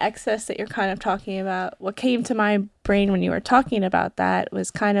like the excess that you're kind of talking about, what came to my brain when you were talking about that was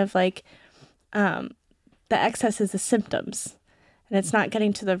kind of like the excess is the symptoms. And it's not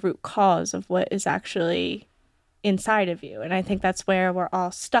getting to the root cause of what is actually inside of you. And I think that's where we're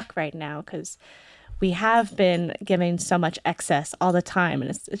all stuck right now, because we have been giving so much excess all the time.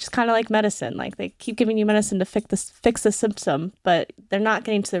 And it's just kind of like medicine. Like they keep giving you medicine to fix the symptom, but they're not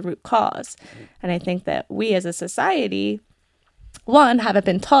getting to the root cause. And I think that we as a society, one, haven't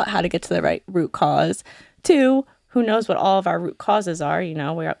been taught how to get to the right root cause. Two, who knows what all of our root causes are. You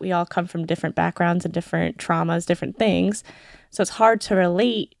know, we all come from different backgrounds and different traumas, different things. So it's hard to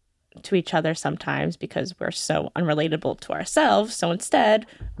relate to each other sometimes because we're so unrelatable to ourselves. So instead,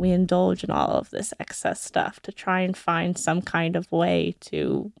 we indulge in all of this excess stuff to try and find some kind of way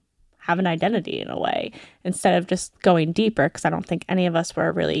to have an identity in a way, instead of just going deeper, because I don't think any of us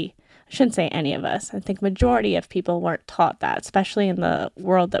were really, I shouldn't say any of us, I think majority of people weren't taught that, especially in the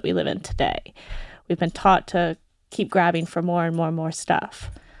world that we live in today. We've been taught to keep grabbing for more and more and more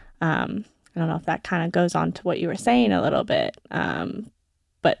stuff. I don't know if that kind of goes on to what you were saying a little bit.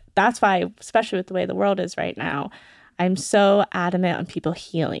 But that's why, especially with the way the world is right now, I'm so adamant on people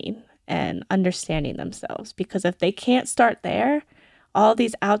healing and understanding themselves. Because if they can't start there, all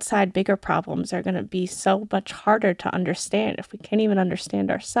these outside bigger problems are going to be so much harder to understand if we can't even understand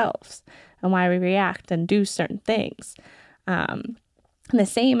ourselves and why we react and do certain things. In the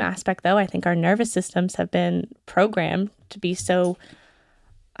same aspect, though, I think our nervous systems have been programmed to be so,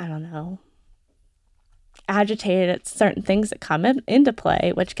 I don't know, agitated at certain things that come into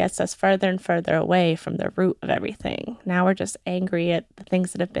play, which gets us further and further away from the root of everything. Now we're just angry at the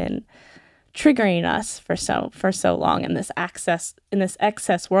things that have been triggering us for so long in this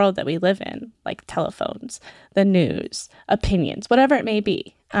excess world that we live in, like telephones, the news, opinions, whatever it may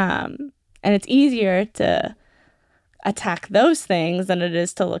be. And it's easier to attack those things than it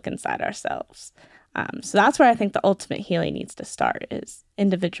is to look inside ourselves. So that's where I think the ultimate healing needs to start, is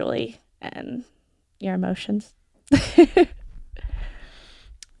individually and your emotions.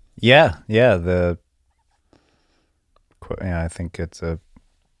 Yeah. I think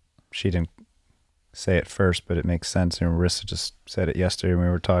she didn't say it first, but it makes sense. And Marissa just said it yesterday when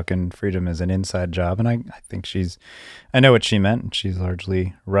we were talking. Freedom is an inside job. And I think I know what she meant, and she's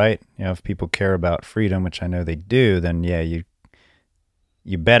largely right. You know, if people care about freedom, which I know they do, then yeah,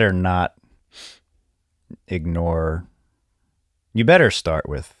 you better not ignore, you better start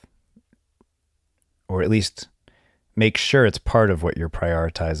with, or at least make sure it's part of what you're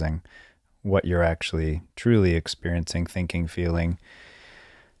prioritizing, what you're actually truly experiencing, thinking, feeling,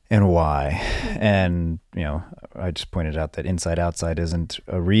 and why. And, you know, I just pointed out that inside outside isn't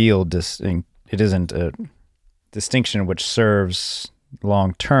a real it isn't a distinction which serves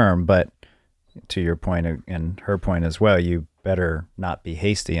long term, but to your point and her point as well, you better not be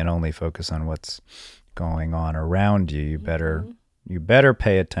hasty and only focus on what's going on around you. You better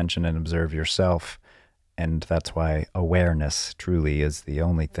pay attention and observe yourself. And that's why awareness truly is the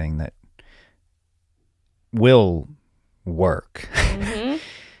only thing that will work.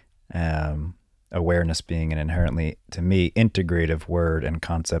 Awareness being an inherently, to me, integrative word and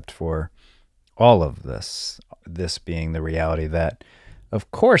concept for all of this. This being the reality that,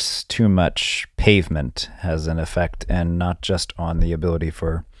 of course, too much pavement has an effect, and not just on the ability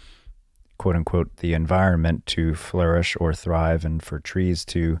for, quote unquote, the environment to flourish or thrive, and for trees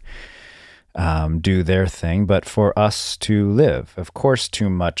to do their thing, but for us to live. Of course, too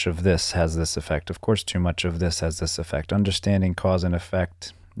much of this has this effect. Of course, too much of this has this effect. Understanding cause and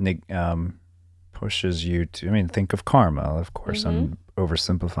effect pushes you to, think of karma. Of course, I'm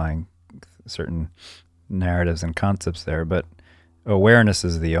oversimplifying certain narratives and concepts there, but awareness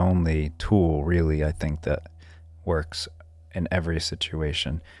is the only tool, really, I think, that works in every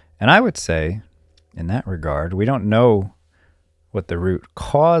situation. And I would say, in that regard, we don't know what the root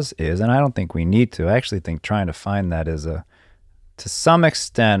cause is, and I don't think we need to. I actually think trying to find that is to some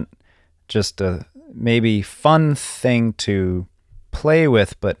extent, just a maybe fun thing to play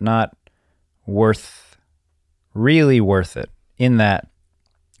with, but not really worth it, in that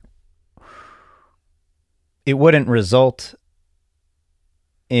it wouldn't result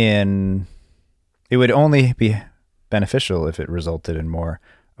in, it would only be beneficial if it resulted in more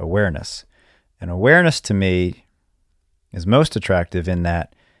awareness. And awareness to me is most attractive in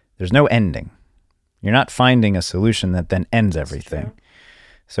that there's no ending. You're not finding a solution that then ends everything.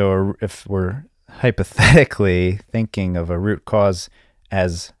 So if we're hypothetically thinking of a root cause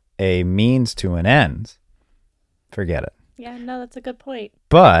as a means to an end, forget it. Yeah, no, that's a good point.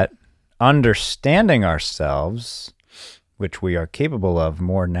 But understanding ourselves, which we are capable of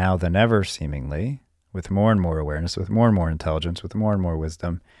more now than ever, seemingly, with more and more awareness, with more and more intelligence, with more and more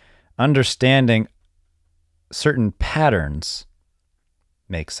wisdom, understanding certain patterns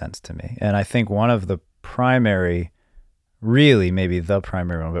makes sense to me. And I think one of the primary, really maybe the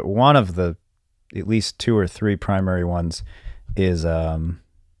primary one, but one of the at least 2 or 3 primary ones is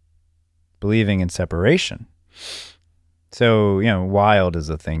believing in separation. So, wild is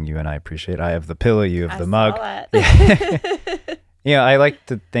a thing you and I appreciate. I have the pillow, you have the mug. I like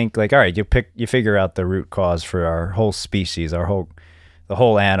to think like, all right, you figure out the root cause for our whole species, the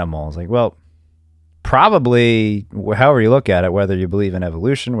whole animal. It's like, well, probably however you look at it, whether you believe in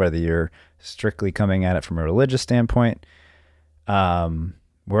evolution, whether you're strictly coming at it from a religious standpoint,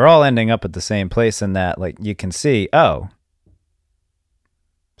 we're all ending up at the same place in that, like, you can see,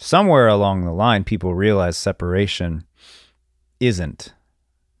 somewhere along the line, people realize separation isn't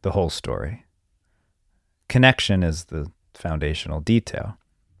the whole story. Connection is the foundational detail.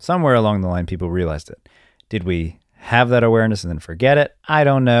 Somewhere along the line, people realized it. Did we have that awareness and then forget it? I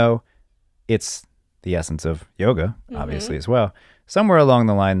don't know. It's the essence of yoga, obviously, as well. Somewhere along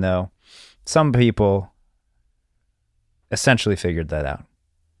the line, though, some people essentially figured that out.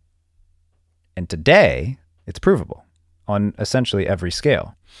 And today, it's provable on essentially every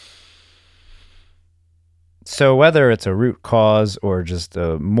scale. So whether it's a root cause or just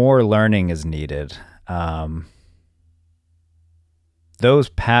more learning is needed, those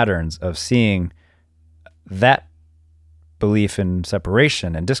patterns of seeing that belief in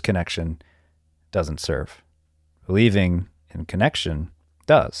separation and disconnection doesn't serve. Believing in connection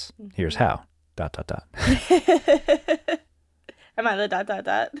does. Here's how. ... Am I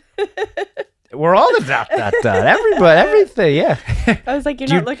the ... We're all the ... Everybody, everything, yeah. I was like, you're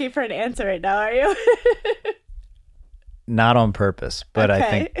not looking for an answer right now, are you? Not on purpose, but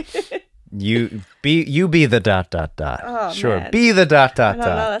okay. I think you be the ... Oh, sure, man. be the ... I don't know,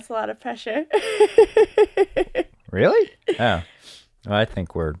 that's a lot of pressure. Really? Oh. Well, I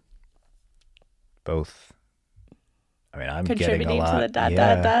think we're both. I mean, I'm getting a lot.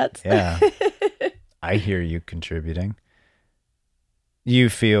 Contributing to the ... Yeah. I hear you contributing. You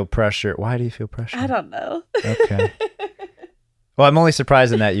feel pressure. Why do you feel pressure? I don't know. Okay. Well, I'm only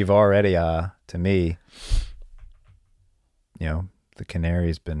surprised in that you've already, to me, the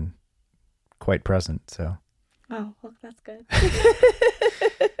canary's been quite present, so. Oh, well, that's good.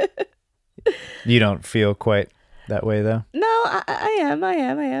 You don't feel quite that way, though? No, I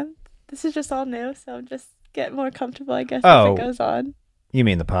am. This is just all new, so I'm just getting more comfortable, I guess, as it goes on. You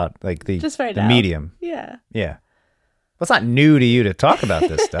mean the pod, like the, just right the now. Medium? Yeah. Yeah. Well, it's not new to you to talk about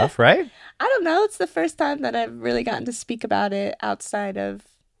this stuff, right? I don't know. It's the first time that I've really gotten to speak about it outside of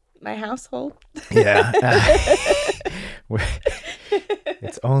my household. Yeah.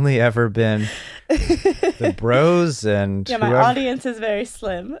 It's only ever been the bros and yeah, my whoever. Audience is very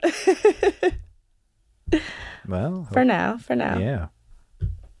slim. Well, for now. Yeah.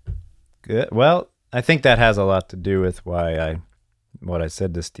 Good. Well, I think that has a lot to do with what I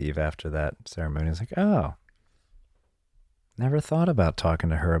said to Steve after that ceremony. I was like, oh, never thought about talking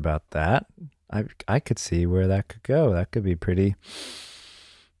to her about that. I could see where that could go. That could be pretty.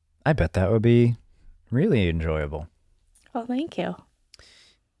 I bet that would be really enjoyable. Well, thank you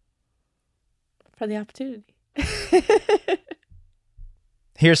for the opportunity.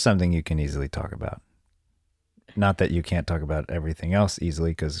 Here's something you can easily talk about. Not that you can't talk about everything else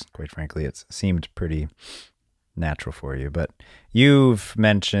easily, because quite frankly, it's seemed pretty natural for you. But you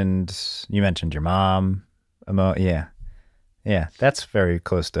mentioned your mom. Yeah, that's very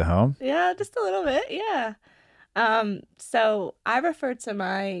close to home. Yeah, just a little bit. Yeah. So I refer to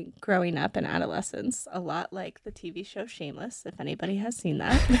my growing up and adolescence a lot like the TV show Shameless, if anybody has seen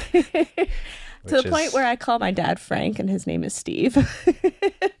that. To the point where I call my dad Frank and his name is Steve.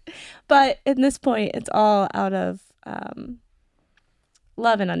 But at this point, it's all out of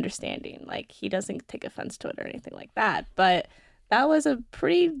love and understanding. Like, he doesn't take offense to it or anything like that. But that was a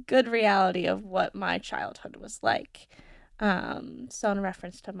pretty good reality of what my childhood was like. So in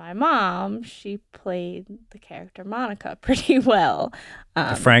reference to my mom, she played the character Monica pretty well.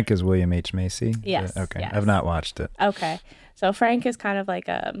 Frank is William H. Macy? Yes. Okay. Yes. I've not watched it. Okay. So Frank is kind of like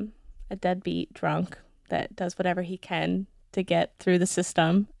a deadbeat drunk that does whatever he can to get through the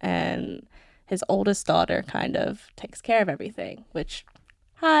system. And his oldest daughter kind of takes care of everything, which,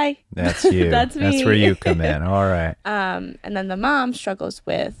 hi. That's you. That's me. That's where you come in. All right. And then the mom struggles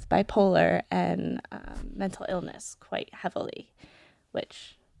with bipolar and mental illness quite heavily,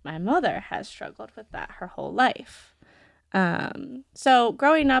 which my mother has struggled with that her whole life. So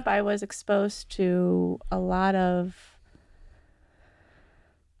growing up, I was exposed to a lot of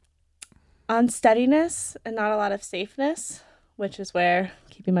unsteadiness and not a lot of safeness, which is where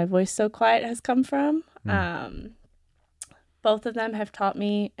keeping my voice so quiet has come from. Both of them have taught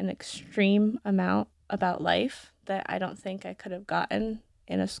me an extreme amount about life that I don't think I could have gotten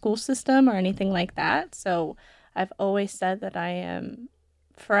in a school system or anything like that. So I've always said that I am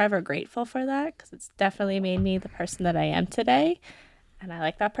forever grateful for that, because it's definitely made me the person that I am today. And I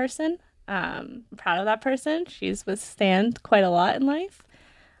like that person. I'm proud of that person. She's withstand quite a lot in life.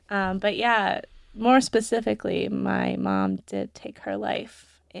 But yeah, more specifically, my mom did take her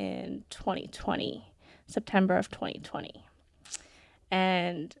life in 2020, September of 2020.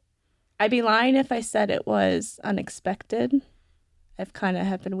 And I'd be lying if I said it was unexpected. I've kind of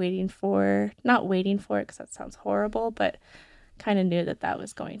have been not waiting for it because that sounds horrible, but kind of knew that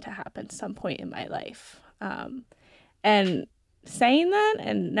was going to happen some point in my life. And saying that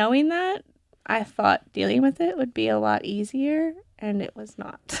and knowing that, I thought dealing with it would be a lot easier, and it was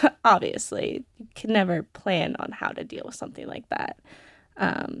not. Obviously, you can never plan on how to deal with something like that.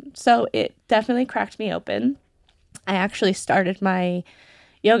 So it definitely cracked me open. I actually started my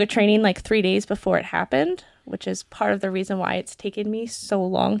yoga training like 3 days before it happened, which is part of the reason why it's taken me so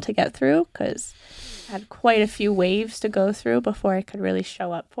long to get through, because I had quite a few waves to go through before I could really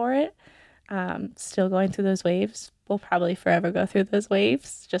show up for it. Still going through those waves. We'll probably forever go through those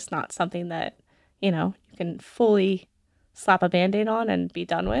waves, just not something that, you can fully slap a Band-Aid on and be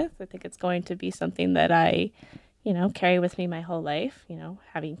done with. I think it's going to be something that I, carry with me my whole life,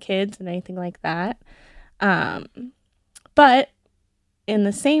 having kids and anything like that. But in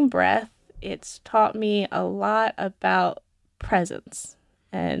the same breath, it's taught me a lot about presence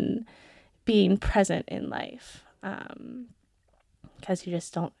and being present in life, because you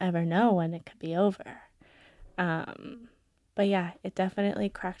just don't ever know when it could be over. But yeah, it definitely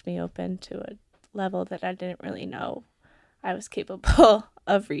cracked me open to a level that I didn't really know I was capable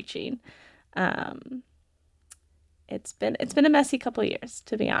of reaching. It's been a messy couple years,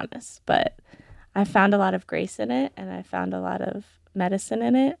 to be honest, but I found a lot of grace in it, and I found a lot of medicine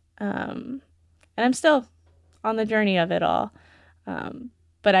in it. And I'm still on the journey of it all.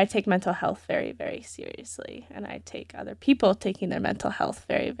 But I take mental health very, very seriously, and I take other people taking their mental health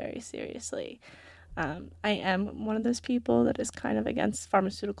very, very seriously. I am one of those people that is kind of against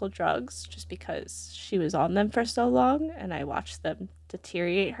pharmaceutical drugs, just because she was on them for so long, and I watched them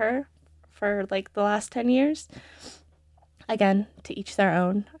deteriorate her for like the last 10 years. Again, to each their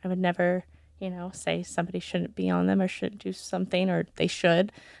own. I would never, say somebody shouldn't be on them or shouldn't do something, or they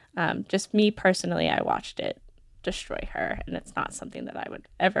should. Just me personally, I watched it destroy her, and it's not something that I would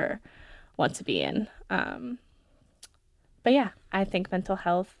ever want to be in. But yeah, I think mental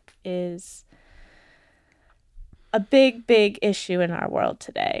health is a big, big issue in our world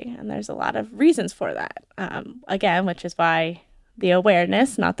today, and there's a lot of reasons for that. Again, which is why the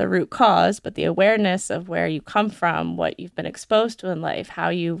awareness, not the root cause, but the awareness of where you come from, what you've been exposed to in life, how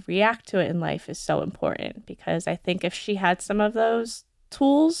you react to it in life is so important. Because I think if she had some of those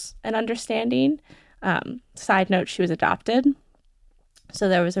tools and understanding, side note, she was adopted. So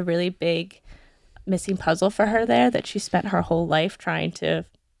there was a really big missing puzzle for her there that she spent her whole life trying to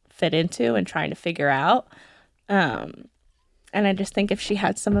fit into and trying to figure out. And I just think if she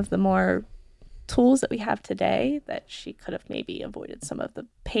had some of the more tools that we have today, that she could have maybe avoided some of the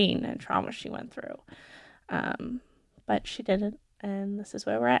pain and trauma she went through. But she didn't, and this is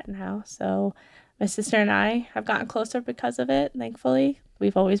where we're at now. So my sister and I have gotten closer because of it, thankfully.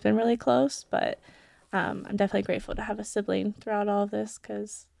 We've always been really close, but I'm definitely grateful to have a sibling throughout all of this,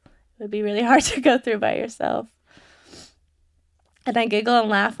 because it would be really hard to go through by yourself. And I giggle and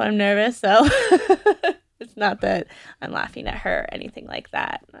laugh when I'm nervous, so it's not that I'm laughing at her or anything like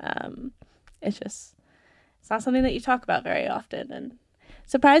that. It's not something that you talk about very often. And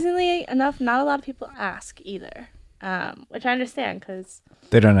surprisingly enough, not a lot of people ask either, which I understand, because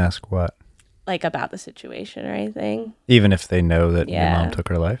They don't ask what? Like about the situation or anything. Even if they know that your mom took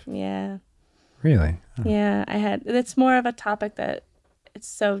her life? Yeah. Really? Oh. Yeah, it's more of a topic that it's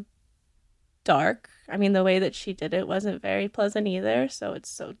so dark. I mean, the way that she did it wasn't very pleasant either. So it's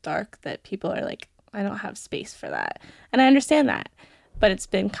so dark that people are like, I don't have space for that. And I understand that. But it's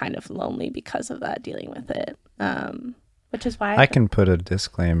been kind of lonely because of that, dealing with it. Which is why I can put a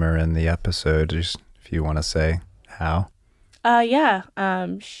disclaimer in the episode, just if you want to say how. Yeah.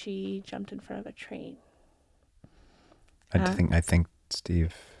 She jumped in front of a train. I think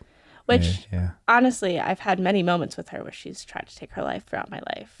Steve. Which, honestly, I've had many moments with her where she's tried to take her life throughout my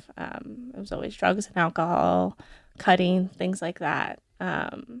life. It was always drugs and alcohol, cutting, things like that.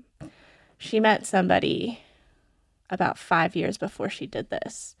 She met somebody about 5 years before she did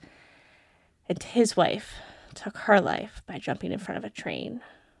this. And his wife took her life by jumping in front of a train.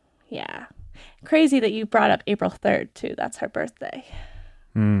 Yeah. Crazy that you brought up April 3rd, too. That's her birthday.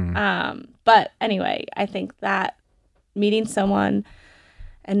 But anyway, I think that meeting someone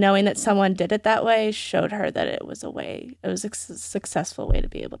and knowing that someone did it that way showed her that it was a successful way to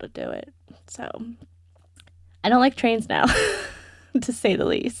be able to do it. So I don't like trains now, to say the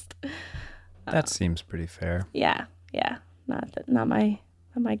least. That seems pretty fair. Yeah. Not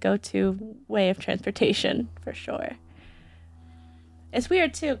my go-to way of transportation, for sure. It's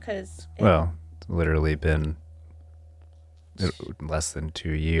weird, too, because... Well, it's literally been less than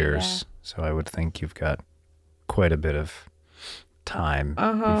 2 years, so I would think you've got quite a bit of time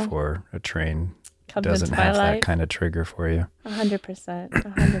before a train doesn't have that kind of trigger for you. 100%.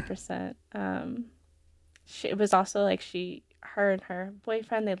 100%. It was also like her and her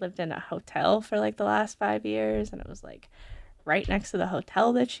boyfriend, they lived in a hotel for like the last 5 years, and it was like right next to the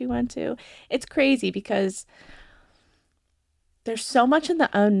hotel that she went to. It's crazy because there's so much in the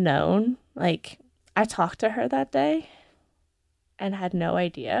unknown. Like, I talked to her that day and had no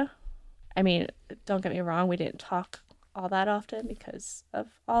idea. I mean, don't get me wrong, we didn't talk all that often because of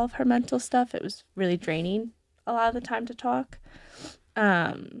all of her mental stuff. It was really draining a lot of the time to talk.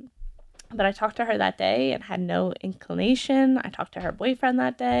 But I talked to her that day and had no inclination. I talked to her boyfriend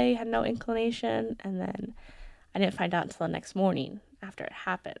that day, had no inclination. And then I didn't find out until the next morning after it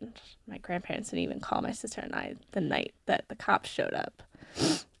happened. My grandparents didn't even call my sister and I the night that the cops showed up.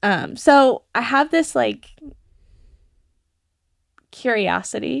 So I have this like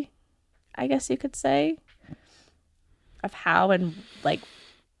curiosity, I guess you could say, of how and like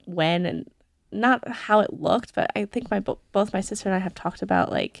when, and not how it looked, but I think both my sister and I have talked about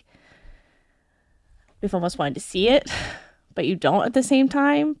like we've almost wanted to see it, but you don't at the same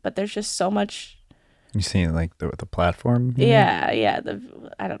time. But there's just so much. You seen like the platform? Yeah. I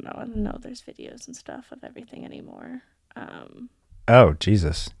don't know. I don't know. There's videos and stuff of everything anymore. Oh,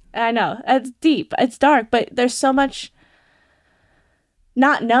 Jesus. I know. It's deep. It's dark, but there's so much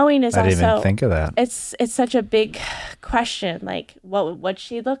not knowing is I didn't also... even think of that. It's such a big question. Like, what'd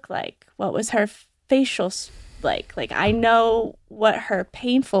she look like? What was her facial like? Like, I know what her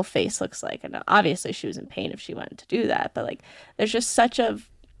painful face looks like. And obviously she was in pain if she wanted to do that. But, like, there's just such a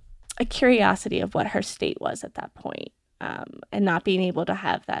curiosity of what her state was at that point. And not being able to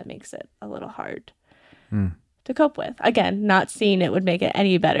have that makes it a little hard to cope with. Again, not seeing it would make it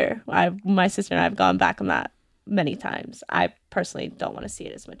any better. My sister and I have gone back on that many times. I personally don't want to see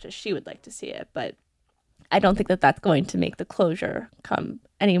it as much as she would like to see it, but I don't think that that's going to make the closure come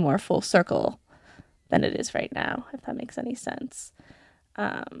any more full circle than it is right now, if that makes any sense.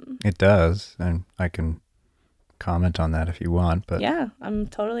 It does, and I can comment on that if you want, but yeah, I'm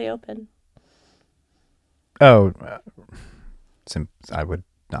totally open. Oh, I would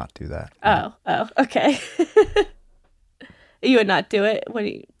not do that. Oh, okay. You would not do it? What do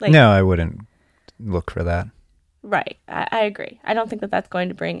you like? No, I wouldn't look for that. Right. I agree. I don't think that that's going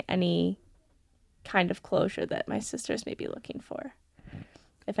to bring any kind of closure that my sisters may be looking for.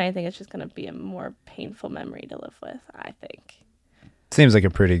 If anything, it's just going to be a more painful memory to live with, I think. Seems like a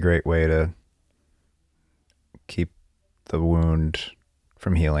pretty great way to keep the wound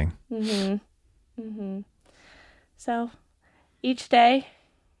from healing. So each day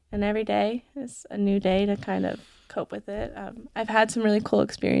and every day is a new day to kind of cope with it. I've had some really cool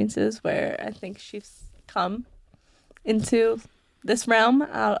experiences where I think she's come into this realm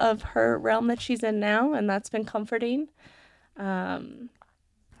out of her realm that she's in now, and that's been comforting. But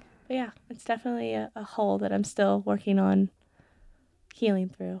yeah, it's definitely a hole that I'm still working on healing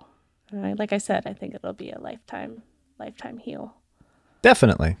through. Like I said, I think it'll be a lifetime heal.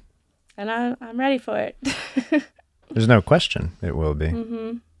 Definitely. And I'm ready for it. There's no question it will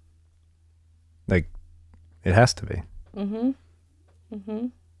be. Like, it has to be.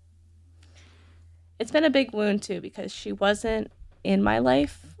 It's been a big wound, too, because she wasn't in my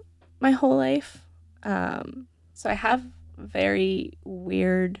life my whole life. So I have very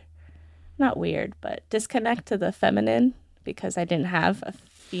not weird, but disconnect to the feminine because I didn't have a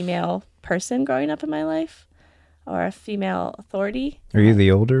female person growing up in my life or a female authority. Are you the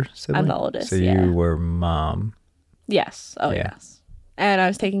older sibling? I'm the oldest, So yeah. you were mom. Yes. Oh, Yeah. yes. And I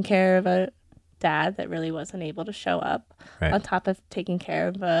was taking care of a dad that really wasn't able to show up, Right. on top of taking care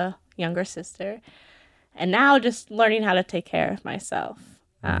of a younger sister. And now just learning how to take care of myself,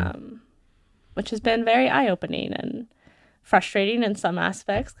 which has been very eye-opening and frustrating in some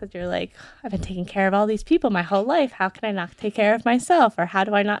aspects because you're like, I've been taking care of all these people my whole life. How can I not take care of myself? Or how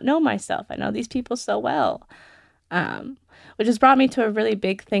do I not know myself? I know these people so well. which has brought me to a really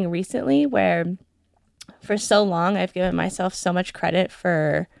big thing recently where for so long I've given myself so much credit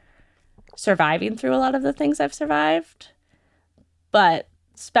for surviving through a lot of the things I've survived. But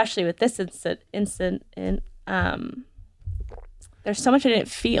especially with this incident, there's so much I didn't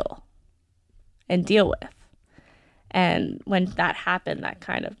feel and deal with. And when that happened, that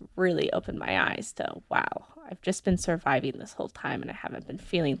kind of really opened my eyes to, wow, I've just been surviving this whole time and I haven't been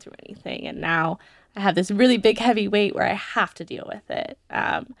feeling through anything. And now I have this really big, heavy weight where I have to deal with it.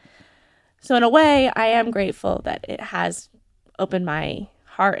 So in a way, I am grateful that it has opened my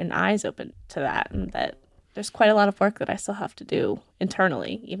heart and eyes open to that, and that there's quite a lot of work that I still have to do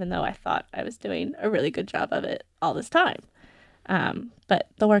internally, even though I thought I was doing a really good job of it all this time. But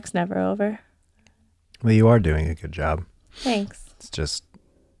the work's never over. Well, you are doing a good job. Thanks. It's just,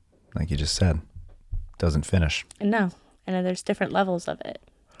 like you just said, doesn't finish. And no, and then there's different levels of it.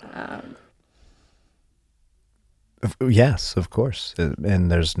 Yes, of course. And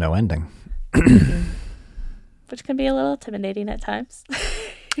there's no ending. Which can be a little intimidating at times.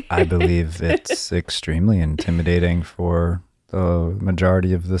 I believe it's extremely intimidating for the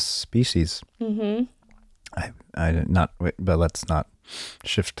majority of the species. Mm-hmm. But let's not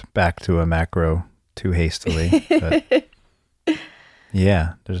shift back to a macro too hastily. But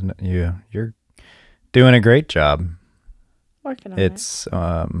yeah, you're doing a great job. Working on it. It's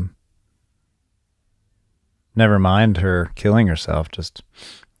never mind her killing herself, just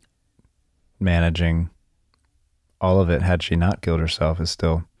managing all of it had she not killed herself is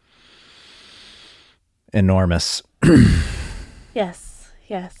still enormous. Yes.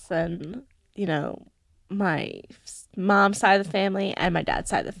 And, my mom's side of the family and my dad's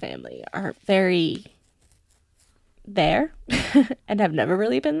side of the family are very there and have never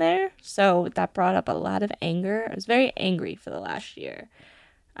really been there. So that brought up a lot of anger. I was very angry for the last year,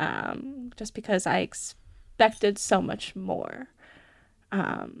 just because I expected so much more.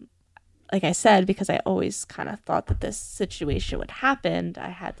 Like I said, because I always kind of thought that this situation would happen, I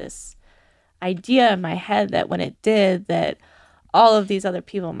had this idea in my head that when it did, that all of these other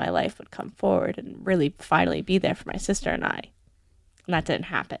people in my life would come forward and really finally be there for my sister and I. And that didn't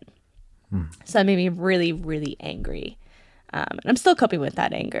happen. So that made me really, really angry. And I'm still coping with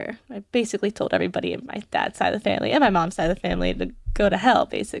that anger. I basically told everybody in my dad's side of the family and my mom's side of the family to go to hell,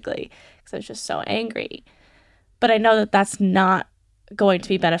 basically, because I was just so angry. But I know that that's not going to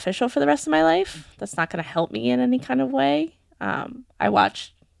be beneficial for the rest of my life. That's not going to help me in any kind of way. I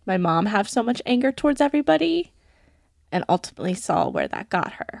watched my mom have so much anger towards everybody and ultimately saw where that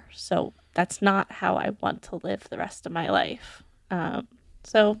got her. So that's not how I want to live the rest of my life.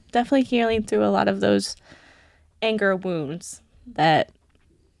 So definitely healing through a lot of those anger wounds that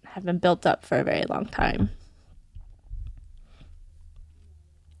have been built up for a very long time.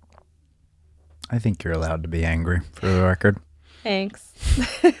 I think you're allowed to be angry, for the record. Thanks.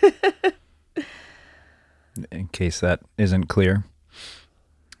 In case that isn't clear.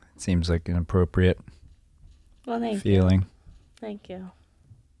 It seems like an appropriate feeling. Thank you.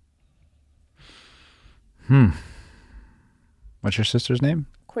 What's your sister's name?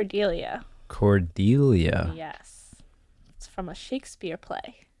 Cordelia. Cordelia. Yes. It's from a Shakespeare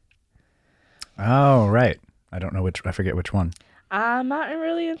play. Oh, right. I forget which one. I'm not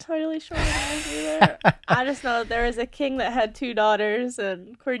really entirely sure what it is either. I just know that there was a king that had 2 daughters,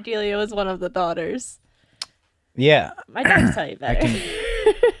 and Cordelia was one of the daughters. Yeah. My dad can tell you better.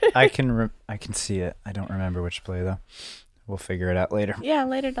 I can see it. I don't remember which play, though. We'll figure it out later. Yeah,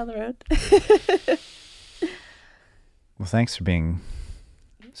 later down the road. Well, thanks for being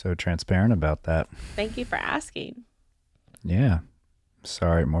so transparent about that. Thank you for asking. Yeah.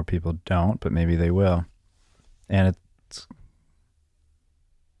 Sorry more people don't, but maybe they will. And it's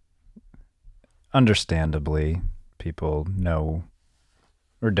understandably, people know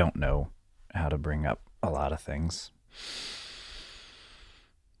or don't know how to bring up a lot of things.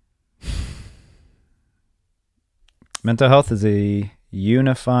 Mental health is a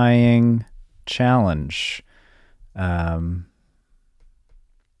unifying challenge. I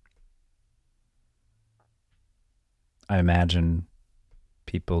imagine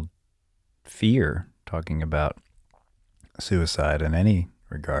people fear talking about suicide in any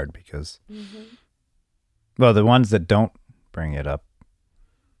regard because, well, the ones that don't bring it up,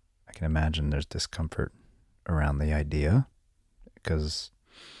 I can imagine there's discomfort around the idea because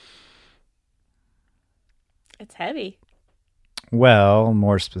it's heavy. Well,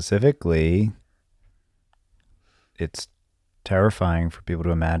 more specifically, it's terrifying for people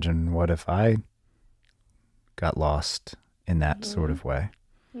to imagine, what if I got lost in that sort of way?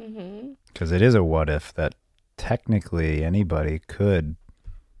 Because it is a what if that technically anybody could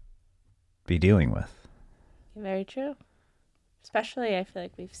be dealing with. Very true. Especially, I feel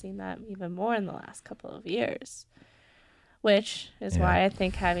like we've seen that even more in the last couple of years, which is why I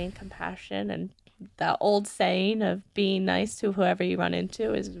think having compassion and that old saying of being nice to whoever you run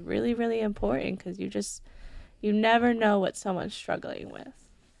into is really, really important, because you never know what someone's struggling with.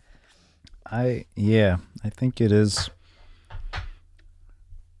 I think it is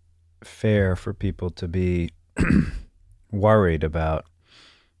fair for people to be worried about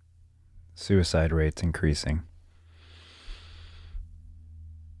suicide rates increasing.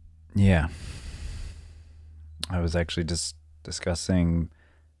 Yeah. I was actually just discussing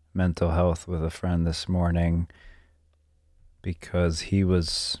mental health with a friend this morning because he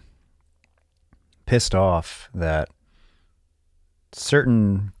was pissed off that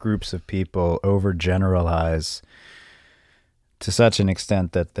certain groups of people overgeneralize to such an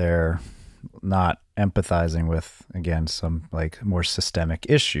extent that they're not empathizing with, again, some like more systemic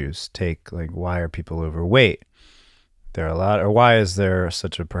issues. Take like, why are people overweight? There are a lot, or why is there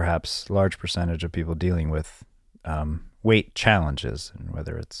such a perhaps large percentage of people dealing with weight challenges, and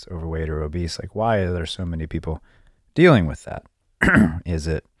whether it's overweight or obese, like why are there so many people dealing with that? Is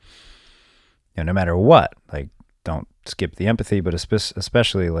it, no matter what, like don't skip the empathy, but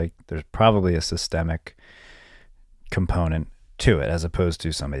especially like there's probably a systemic component to it, as opposed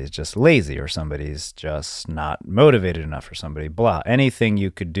to somebody's just lazy or somebody's just not motivated enough or somebody blah. Anything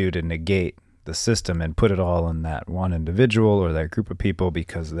you could do to negate the system and put it all in that one individual or that group of people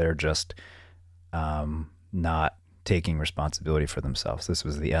because they're just not taking responsibility for themselves. This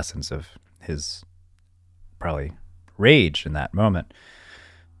was the essence of his probably rage in that moment.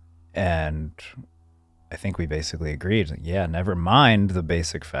 And I think we basically agreed, yeah, never mind the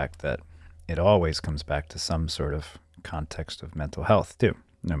basic fact that it always comes back to some sort of context of mental health too,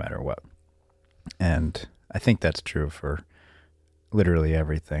 no matter what. And I think that's true for literally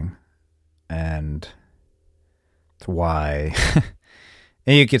everything. And it's why,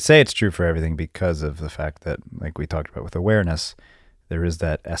 and you could say it's true for everything because of the fact that, like we talked about with awareness, there is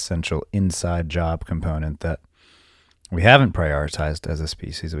that essential inside job component that we haven't prioritized as a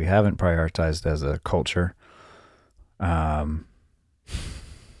species. We haven't prioritized as a culture.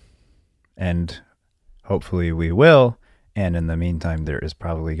 And hopefully we will. And in the meantime, there is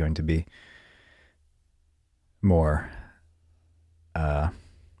probably going to be more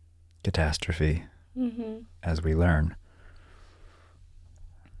catastrophe as we learn.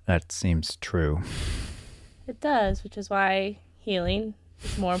 That seems true. It does, which is why healing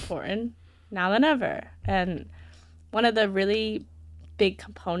is more important now than ever. And one of the really big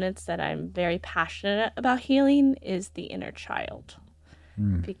components that I'm very passionate about healing is the inner child.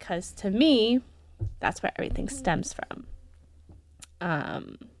 Because to me, that's where everything stems from.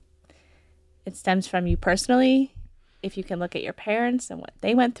 It stems from you personally. If you can look at your parents and what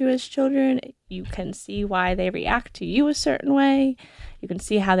they went through as children, you can see why they react to you a certain way. You can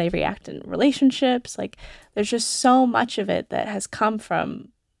see how they react in relationships. Like, there's just so much of it that has come from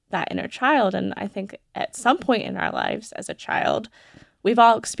that inner child. And I think at some point in our lives as a child, we've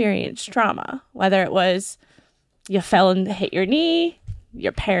all experienced trauma, whether it was you fell and hit your knee,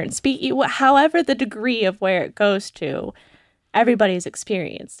 your parents beat you, however the degree of where it goes to, everybody's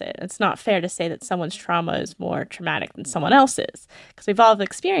experienced it. It's not fair to say that someone's trauma is more traumatic than someone else's, because we've all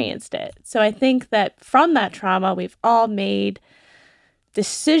experienced it. So I think that from that trauma, we've all made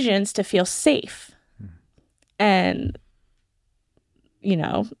decisions to feel safe. And,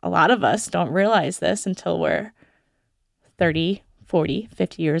 a lot of us don't realize this until we're 30, 40,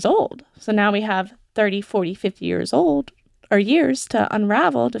 50 years old. So now we have 30, 40, 50 years old, or years, to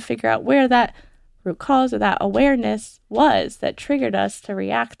unravel, to figure out where that root cause or that awareness was that triggered us to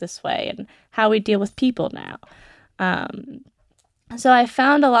react this way, and how we deal with people now. So I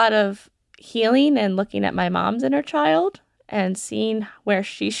found a lot of healing in looking at my mom's inner child and seeing where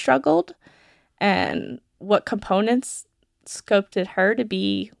she struggled and what components sculpted her to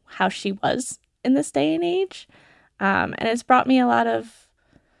be how she was in this day and age. And it's brought me a lot of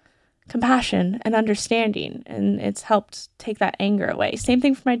compassion and understanding, and it's helped take that anger away. Same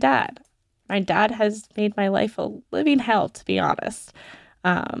thing for my dad. My dad has made my life a living hell, to be honest.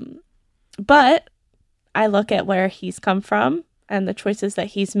 But I look at where he's come from and the choices that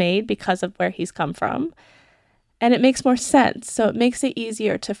he's made because of where he's come from, and it makes more sense. So it makes it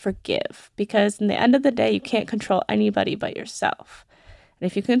easier to forgive, because in the end of the day, you can't control anybody but yourself. And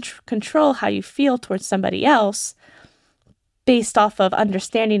if you can control how you feel towards somebody else based off of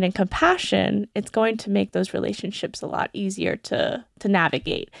understanding and compassion, it's going to make those relationships a lot easier to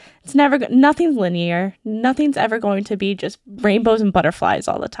navigate. It's nothing's linear. Nothing's ever going to be just rainbows and butterflies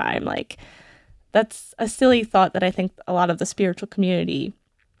all the time. Like, that's a silly thought that I think a lot of the spiritual community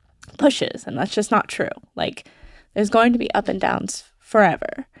pushes, and that's just not true. Like, there's going to be up and downs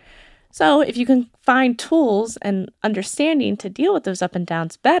forever. So if you can find tools and understanding to deal with those up and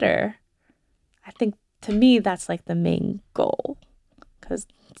downs better, I think to me that's like the main goal, because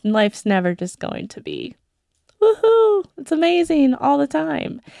life's never just going to be woohoo, it's amazing all the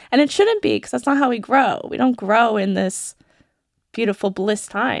time. And it shouldn't be, because that's not how we grow. We don't grow in this beautiful bliss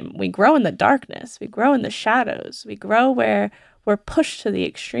time. We grow in the darkness. We grow in the shadows. We grow where we're pushed to the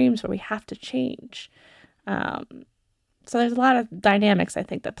extremes, where we have to change. So there's a lot of dynamics, I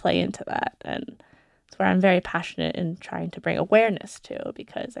think, that play into that. And it's where I'm very passionate in trying to bring awareness to,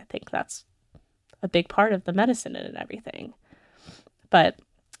 because I think that's a big part of the medicine and everything. But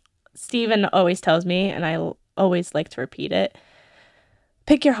Stephen always tells me, and I always like to repeat it,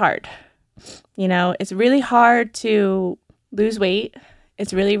 pick your heart. You know, it's really hard to lose weight.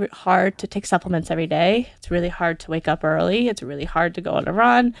 It's really hard to take supplements every day. It's really hard to wake up early. It's really hard to go on a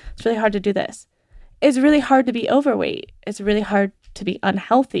run. It's really hard to do this. It's really hard to be overweight. It's really hard to be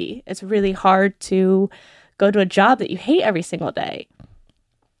unhealthy. It's really hard to go to a job that you hate every single day.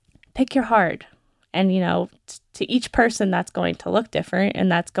 Pick your heart. And, you know, to each person, that's going to look different,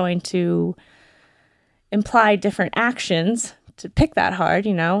 and that's going to imply different actions to pick that hard.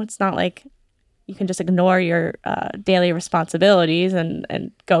 You know, it's not like you can just ignore your daily responsibilities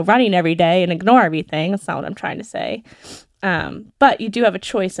and go running every day and ignore everything. That's not what I'm trying to say. But you do have a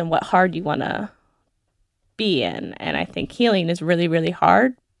choice in what hard you want to be in. And I think healing is really, really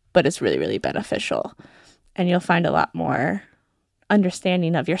hard, but it's really, really beneficial. And you'll find a lot more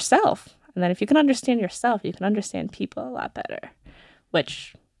understanding of yourself. And then if you can understand yourself, you can understand people a lot better,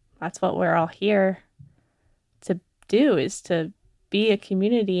 which that's what we're all here to do, is to be a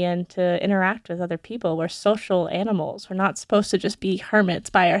community and to interact with other people. We're social animals. We're not supposed to just be hermits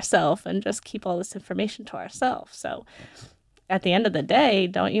by ourselves and just keep all this information to ourselves. So at the end of the day,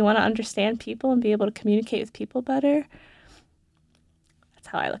 don't you want to understand people and be able to communicate with people better? That's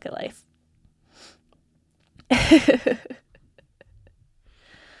how I look at life.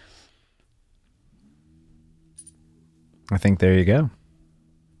 I think there you go.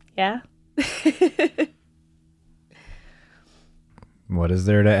 Yeah. What is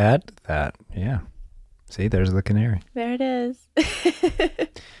there to add to that? Yeah. See, there's the canary. There it is.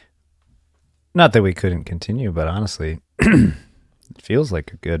 Not that we couldn't continue, but honestly, it feels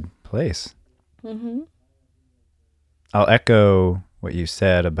like a good place. Mm-hmm. I'll echo what you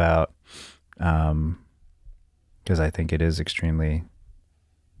said about, because I think it is extremely,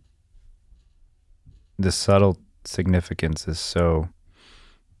 the subtle significance is so,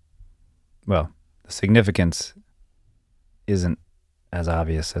 well, the significance isn't as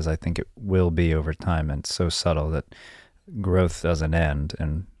obvious as I think it will be over time, and it's so subtle that growth doesn't end.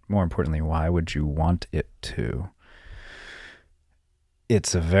 And more importantly, why would you want it to?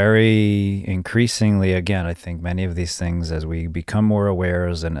 It's a very increasingly, again, I think many of these things, as we become more aware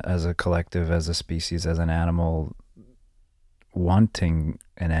as a collective, as a species, as an animal, wanting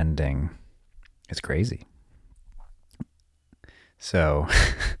an ending is crazy. So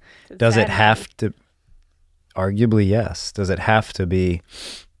does it have to? Arguably, yes. Does it have to be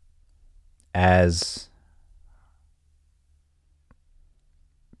as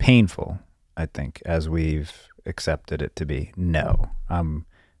painful, I think, as we've accepted it to be? No. I'm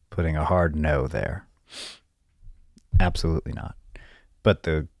putting a hard no there. Absolutely not. But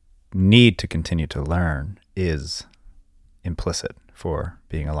the need to continue to learn is implicit for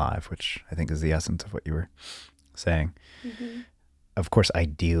being alive, which I think is the essence of what you were saying. Mm-hmm. Of course,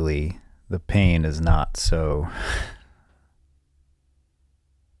 ideally, the pain is not so,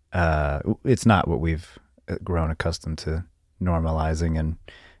 it's not what we've grown accustomed to normalizing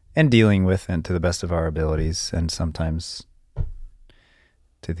and dealing with, and to the best of our abilities, and sometimes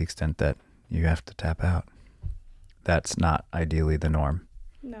to the extent that you have to tap out. That's not ideally the norm.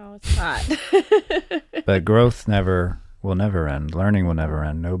 No, it's not. But growth will never end. Learning will never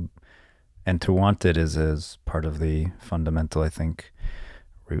end. No, and to want it is part of the fundamental, I think,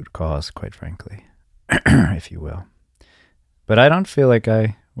 root cause, quite frankly, if you will. But I don't feel like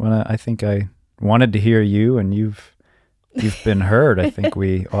I think I wanted to hear you, and you've been heard. I think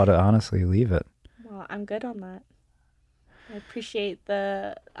we ought to honestly leave it. Well, I'm good on that. I appreciate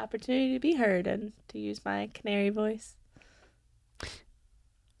the opportunity to be heard and to use my canary voice.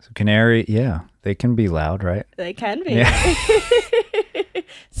 So canary, yeah, they can be loud, right? They can be. Yeah.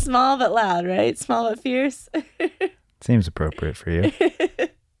 Small but loud, right? Small but fierce. Seems appropriate for you.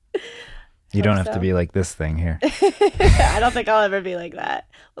 You don't have to be like this thing here. I don't think I'll ever be like that.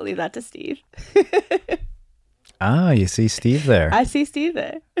 We'll leave that to Steve. Ah, you see Steve there. I see Steve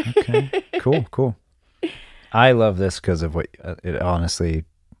there. Okay, cool. I love this because of what it honestly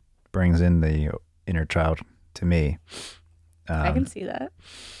brings in the inner child to me. I can see that.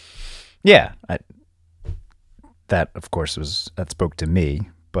 Yeah, that of course that spoke to me,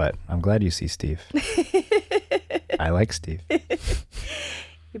 but I'm glad you see Steve. I like Steve.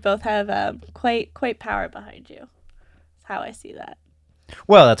 You both have quite power behind you. That's how I see that.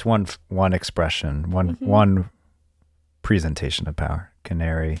 Well, that's one expression, one presentation of power.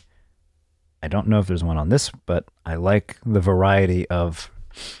 Canary. I don't know if there's one on this, but I like the variety of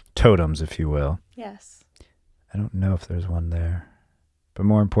totems, if you will. Yes. I don't know if there's one there, but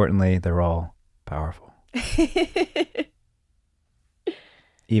more importantly, they're all powerful.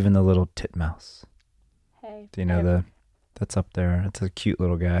 Even the little titmouse. Hey. Do you know that's up there? It's a cute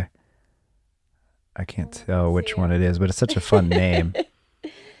little guy. I can't tell which one it is, but it's such a fun name.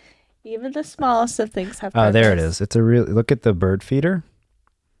 Even the smallest of things have Oh, purpose. there it is. It's a real look at the bird feeder.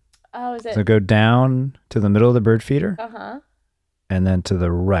 Oh, is it? So go down to the middle of the bird feeder, Uh-huh. and then to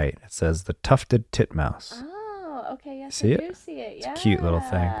the right, it says the tufted titmouse. Oh, okay. Yes, See I it? do see it. It's a cute little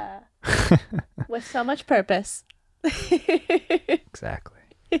thing. With so much purpose. Exactly.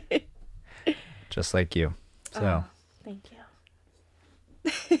 Just like you. So Thank you.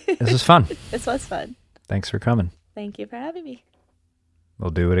 this was fun. This was fun. Thanks for coming. Thank you for having me. We'll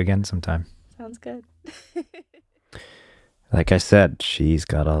do it again sometime. Sounds good. Like I said, she's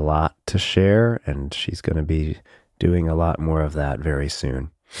got a lot to share, and she's going to be doing a lot more of that very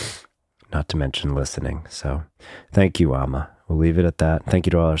soon. Not to mention listening. So thank you, Amma. We'll leave it at that. Thank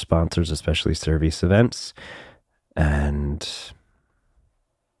you to all our sponsors, especially Service Events. And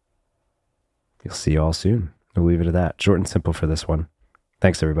you'll see you all soon. We'll leave it at that. Short and simple for this one.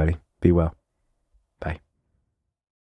 Thanks, everybody. Be well. Bye.